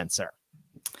your event, sir?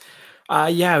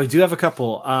 Yeah, we do have a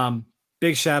couple.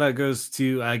 Big shout out goes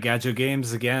to Gadget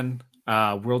Games again.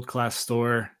 World-class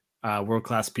store,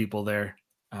 world-class people there.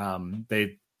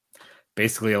 They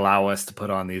basically allow us to put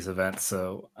on these events.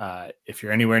 So if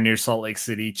you're anywhere near Salt Lake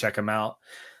City, check them out.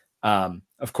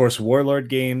 Of course, Warlord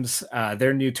Games,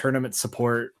 their new tournament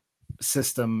support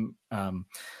system, at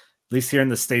least here in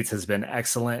the States, has been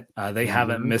excellent. They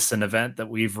haven't missed an event that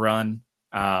we've run.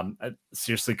 I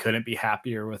seriously couldn't be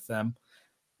happier with them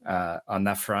on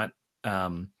that front.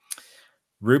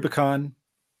 Rubicon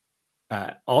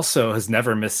also has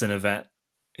never missed an event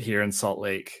here in Salt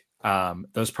Lake.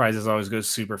 Those prizes always go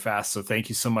super fast. So thank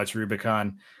you so much,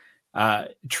 Rubicon.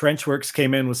 Trenchworks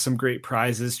came in with some great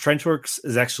prizes. Trenchworks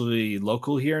is actually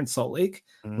local here in Salt Lake,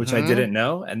 which I didn't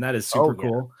know. And that is super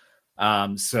cool.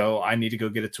 So I need to go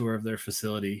get a tour of their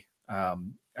facility.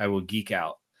 I will geek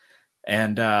out.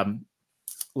 And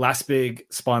last big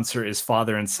sponsor is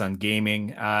Father and Son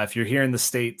Gaming. If you're here in the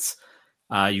States,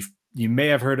 you may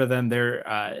have heard of them.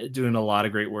 They're doing a lot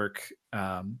of great work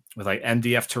with like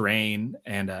MDF terrain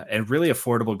and really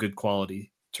affordable, good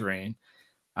quality terrain.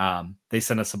 They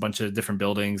sent us a bunch of different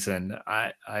buildings, and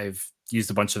I've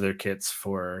used a bunch of their kits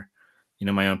for,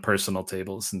 my own personal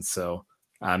tables. And so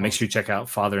make sure you check out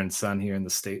Father and Son here in the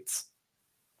States.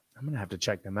 I'm going to have to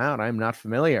check them out. I'm not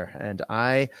familiar, and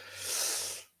I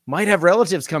might have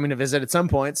relatives coming to visit at some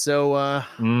point. So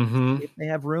if they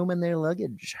have room in their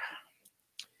luggage.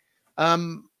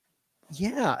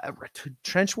 Yeah,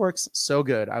 Trenchworks, so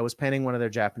good. I was painting one of their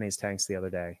Japanese tanks the other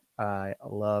day. I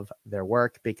love their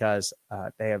work because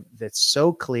it's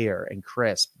so clear and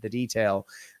crisp, the detail,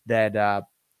 that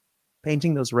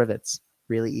painting those rivets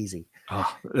really easy.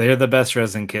 Oh, they're the best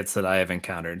resin kits that I have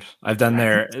encountered. I've done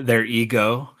their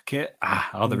Ego kit.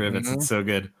 All the rivets, it's so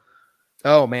good.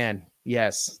 Oh man,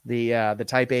 yes. The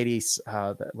Type 80s,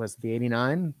 that was the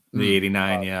 89. The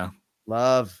 89, yeah.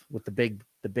 Love with the big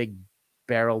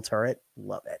barrel turret.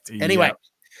 Love it. Anyway,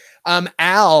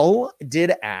 Al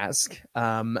did ask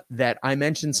that I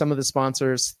mentioned some of the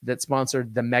sponsors that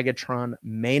sponsored the Megatron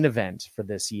main event for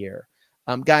this year.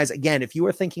 Guys, again, if you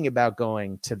are thinking about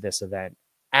going to this event,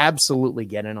 absolutely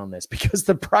get in on this because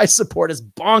the prize support is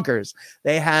bonkers.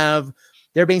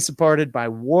 They're being supported by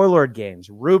Warlord Games,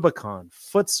 Rubicon,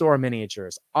 Footsore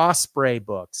Miniatures, Osprey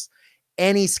Books,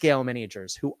 Any Scale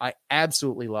Miniatures, who I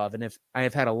absolutely love. And if I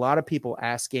have had a lot of people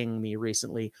asking me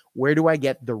recently, where do I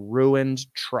get the ruined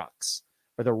trucks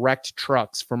or the wrecked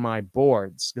trucks for my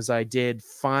boards? Because I did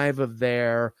 5 of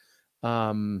their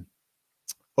Opel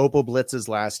Blitzes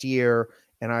last year,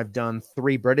 and I've done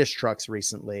 3 British trucks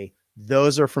recently.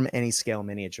 Those are from Any Scale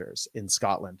Miniatures in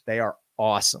Scotland. They are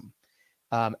awesome.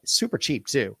 Super cheap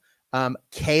too.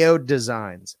 KO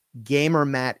Designs, Gamer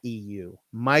Mat EU,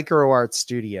 Micro Art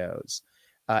Studios,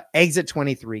 Exit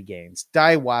 23 Games,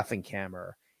 Die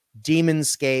Waffenkammer,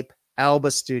 Demonscape,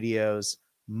 Alba Studios,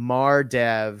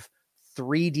 Mardev,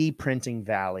 3D Printing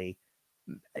Valley.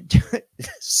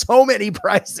 So many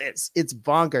prizes. It's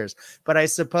bonkers. But I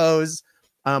suppose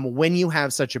when you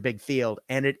have such a big field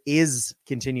and it is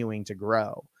continuing to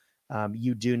grow,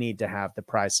 you do need to have the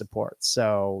prize support.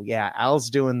 So yeah, Al's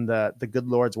doing the good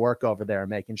Lord's work over there,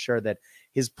 making sure that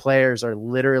his players are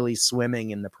literally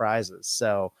swimming in the prizes.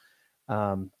 So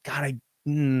God,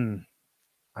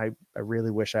 I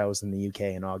really wish I was in the UK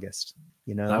in August.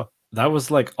 You know, that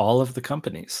was like all of the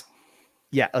companies.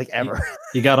 Yeah, like ever.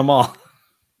 You got them all.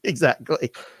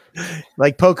 Exactly.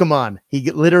 Like Pokemon,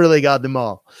 he literally got them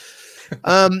all.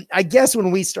 I guess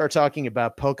when we start talking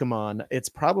about Pokemon, it's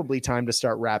probably time to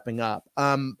start wrapping up.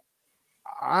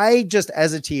 I just,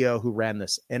 as a TO who ran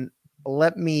this, and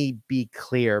let me be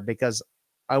clear, because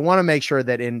I want to make sure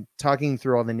that in talking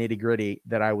through all the nitty gritty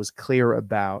that I was clear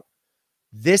about,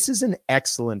 this is an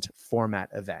excellent format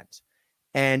event.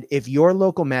 And if your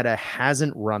local meta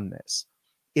hasn't run this,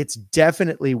 it's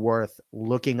definitely worth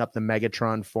looking up the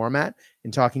Megatron format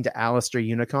and talking to Alistair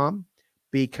Unicomb,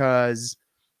 because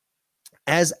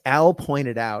as Al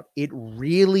pointed out, it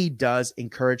really does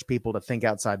encourage people to think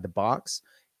outside the box.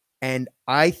 And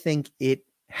I think it,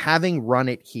 having run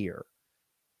it here,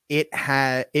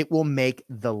 it will make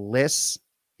the lists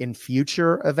in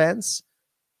future events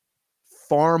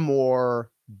far more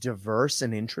diverse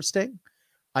and interesting.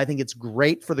 I think it's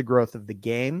great for the growth of the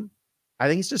game. I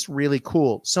think it's just really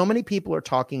cool. So many people are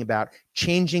talking about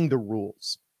changing the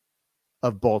rules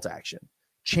of bolt action,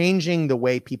 changing the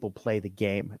way people play the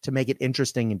game to make it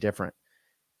interesting and different.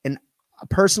 And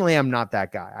personally, I'm not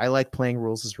that guy. I like playing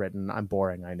rules as written. I'm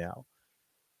boring, I know.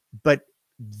 But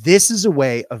this is a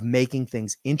way of making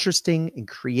things interesting and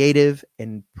creative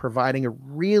and providing a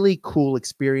really cool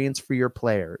experience for your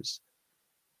players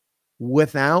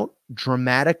without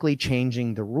dramatically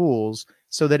changing the rules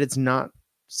so that it's not,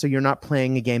 so you're not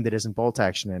playing a game that isn't bolt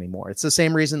action anymore. It's the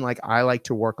same reason like I like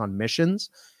to work on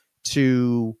missions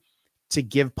to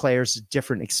give players a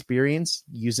different experience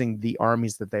using the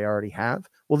armies that they already have.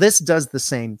 Well, this does the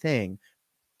same thing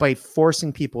by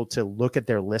forcing people to look at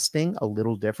their listing a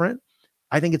little different.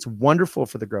 I think it's wonderful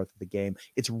for the growth of the game.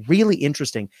 It's really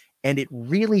interesting, and it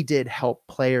really did help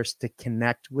players to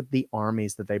connect with the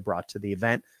armies that they brought to the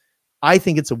event. I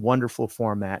think it's a wonderful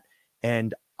format,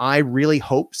 and I really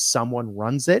hope someone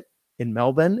runs it in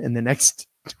Melbourne in the next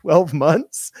 12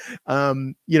 months,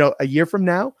 a year from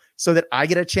now, so that I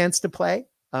get a chance to play,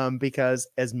 because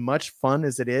as much fun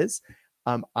as it is,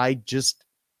 I just,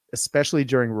 especially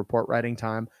during report writing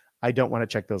time, I don't want to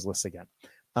check those lists again.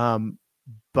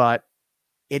 But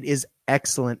it is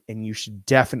excellent, and you should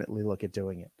definitely look at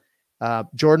doing it.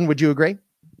 Jordan, would you agree?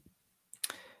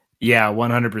 Yeah,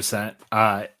 100%.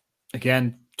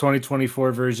 Again,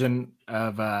 2024 version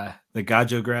of the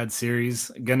Gajograd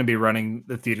series. Going to be running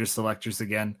the theater selectors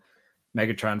again.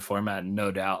 Megatron format,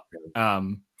 no doubt.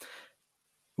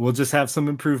 We'll just have some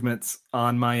improvements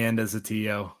on my end as a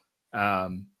TO.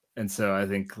 And so I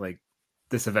think like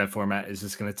this event format is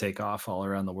just going to take off all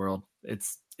around the world.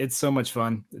 It's so much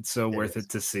fun. It's so worth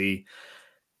it to see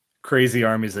crazy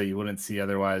armies that you wouldn't see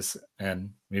otherwise.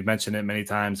 And we've mentioned it many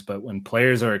times, but when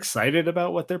players are excited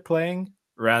about what they're playing,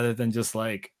 rather than just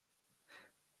like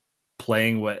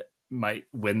playing what might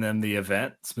win them the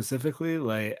event specifically,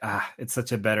 like it's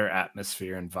such a better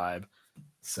atmosphere and vibe.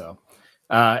 So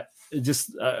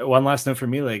just one last note for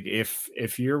me, like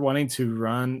if you're wanting to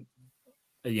run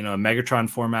a Megatron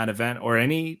format event or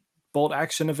any bolt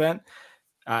action event,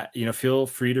 feel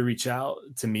free to reach out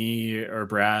to me or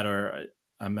Brad, or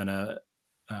I'm gonna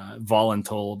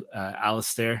voluntold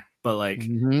Alistair, but like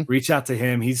reach out to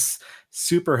him. He's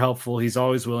super helpful. He's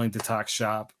always willing to talk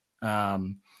shop.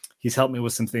 He's helped me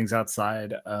with some things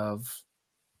outside of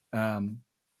the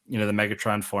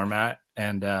Megatron format.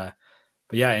 And but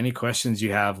yeah, any questions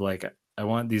you have, like I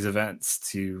want these events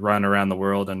to run around the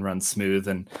world and run smooth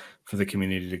and for the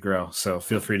community to grow. So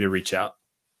feel free to reach out.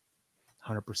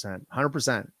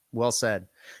 100%. Well said.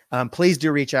 Please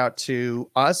do reach out to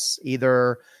us.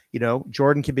 Either,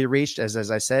 Jordan can be reached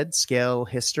as I said, Scale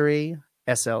History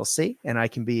SLC, and I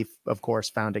can be, of course,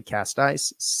 found at Cast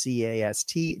Dice,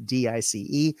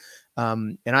 CASTDICE.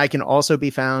 And I can also be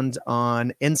found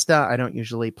on Insta. I don't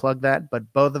usually plug that,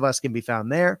 but both of us can be found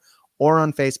there or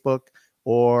on Facebook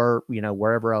or,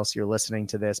 wherever else you're listening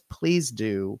to this. Please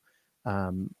do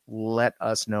let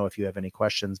us know if you have any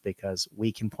questions, because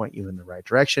we can point you in the right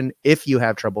direction if you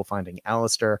have trouble finding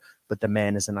Alistair, but the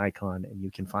man is an icon and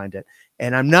you can find it.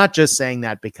 And I'm not just saying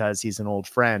that because he's an old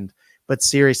friend, but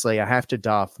seriously, I have to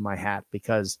doff my hat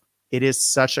because it is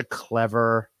such a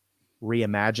clever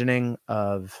reimagining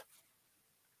of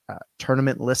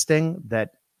tournament listing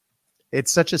that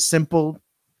it's such a simple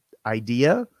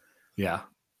idea. Yeah.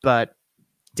 But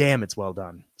damn, it's well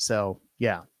done. So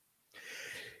yeah.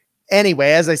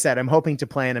 Anyway, as I said, I'm hoping to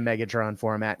play in a Megatron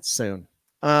format soon.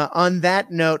 On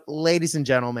that note, ladies and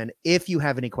gentlemen, if you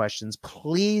have any questions,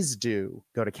 please do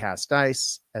go to Cast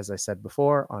Dice. As I said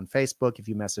before, on Facebook, if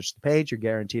you message the page, you're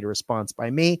guaranteed a response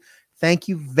by me. thank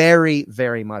you very,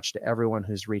 very much to everyone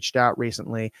who's reached out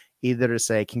recently, either to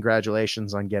say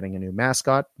congratulations on getting a new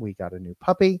mascot. We got a new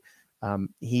puppy.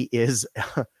 He is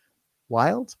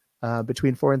wild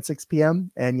between 4 and 6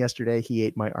 p.m. And yesterday he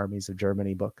ate my Armies of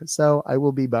Germany book. So I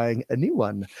will be buying a new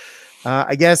one.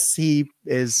 I guess he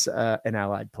is an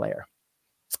allied player.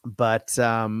 But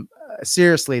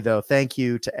seriously, though, thank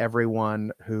you to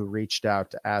everyone who reached out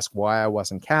to ask why I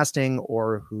wasn't casting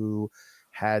or who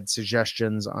had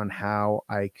suggestions on how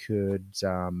I could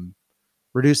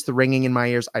reduce the ringing in my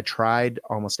ears. I tried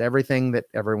almost everything that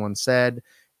everyone said.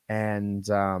 And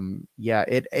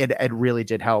it really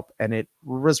did help. And it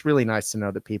was really nice to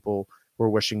know that people were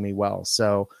wishing me well.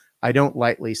 So I don't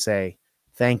lightly say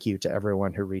thank you to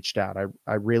everyone who reached out.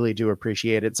 I really do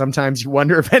appreciate it. Sometimes you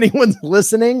wonder if anyone's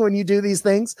listening when you do these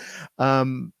things.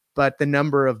 But the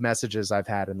number of messages I've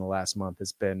had in the last month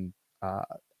has been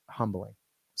humbling.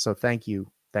 So thank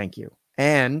you. Thank you.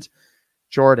 And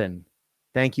Jordan,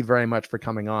 thank you very much for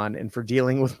coming on and for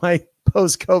dealing with my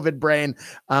post-COVID brain.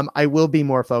 I will be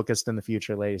more focused in the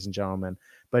future, ladies and gentlemen.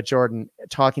 But Jordan,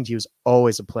 talking to you is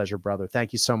always a pleasure, brother.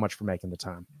 Thank you so much for making the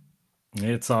time.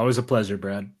 It's always a pleasure,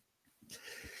 Brad.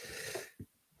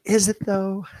 Is it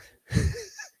though?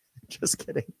 Just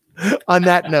kidding. On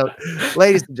that note,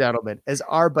 ladies and gentlemen, as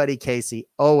our buddy Casey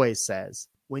always says,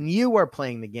 when you are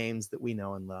playing the games that we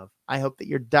know and love, I hope that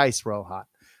your dice roll hot.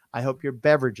 I hope your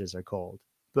beverages are cold.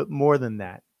 But more than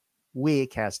that, we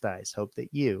at Cast Dice hope that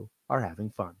you are having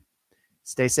fun.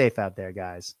 Stay safe out there,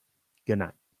 guys. Good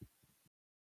night.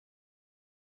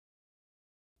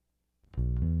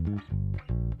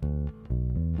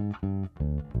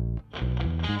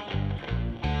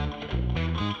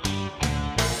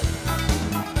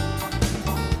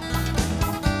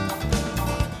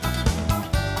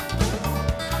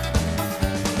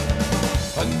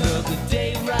 Another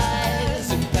day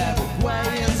rise in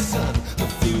Paraguayan sun. A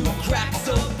few cracks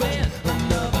open,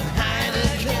 another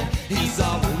Heineken. He's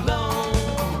all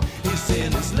alone. He's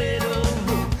in his little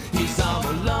room. He's all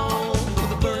alone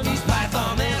with a Burmese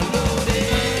python and a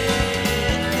loaded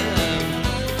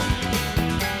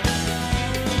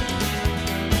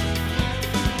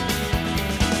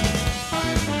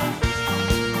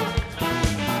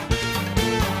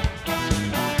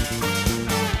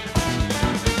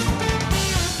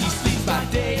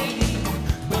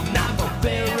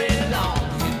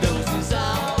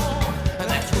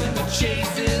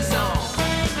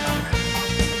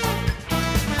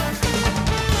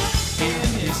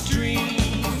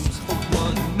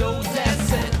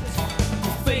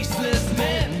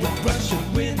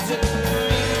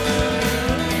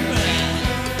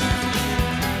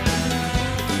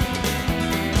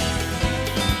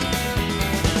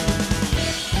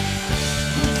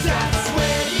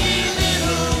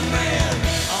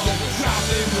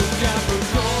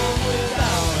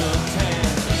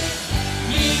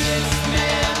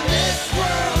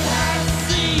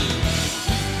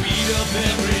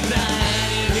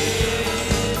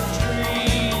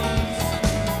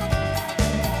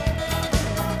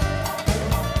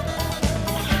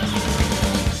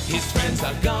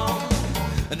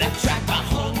and that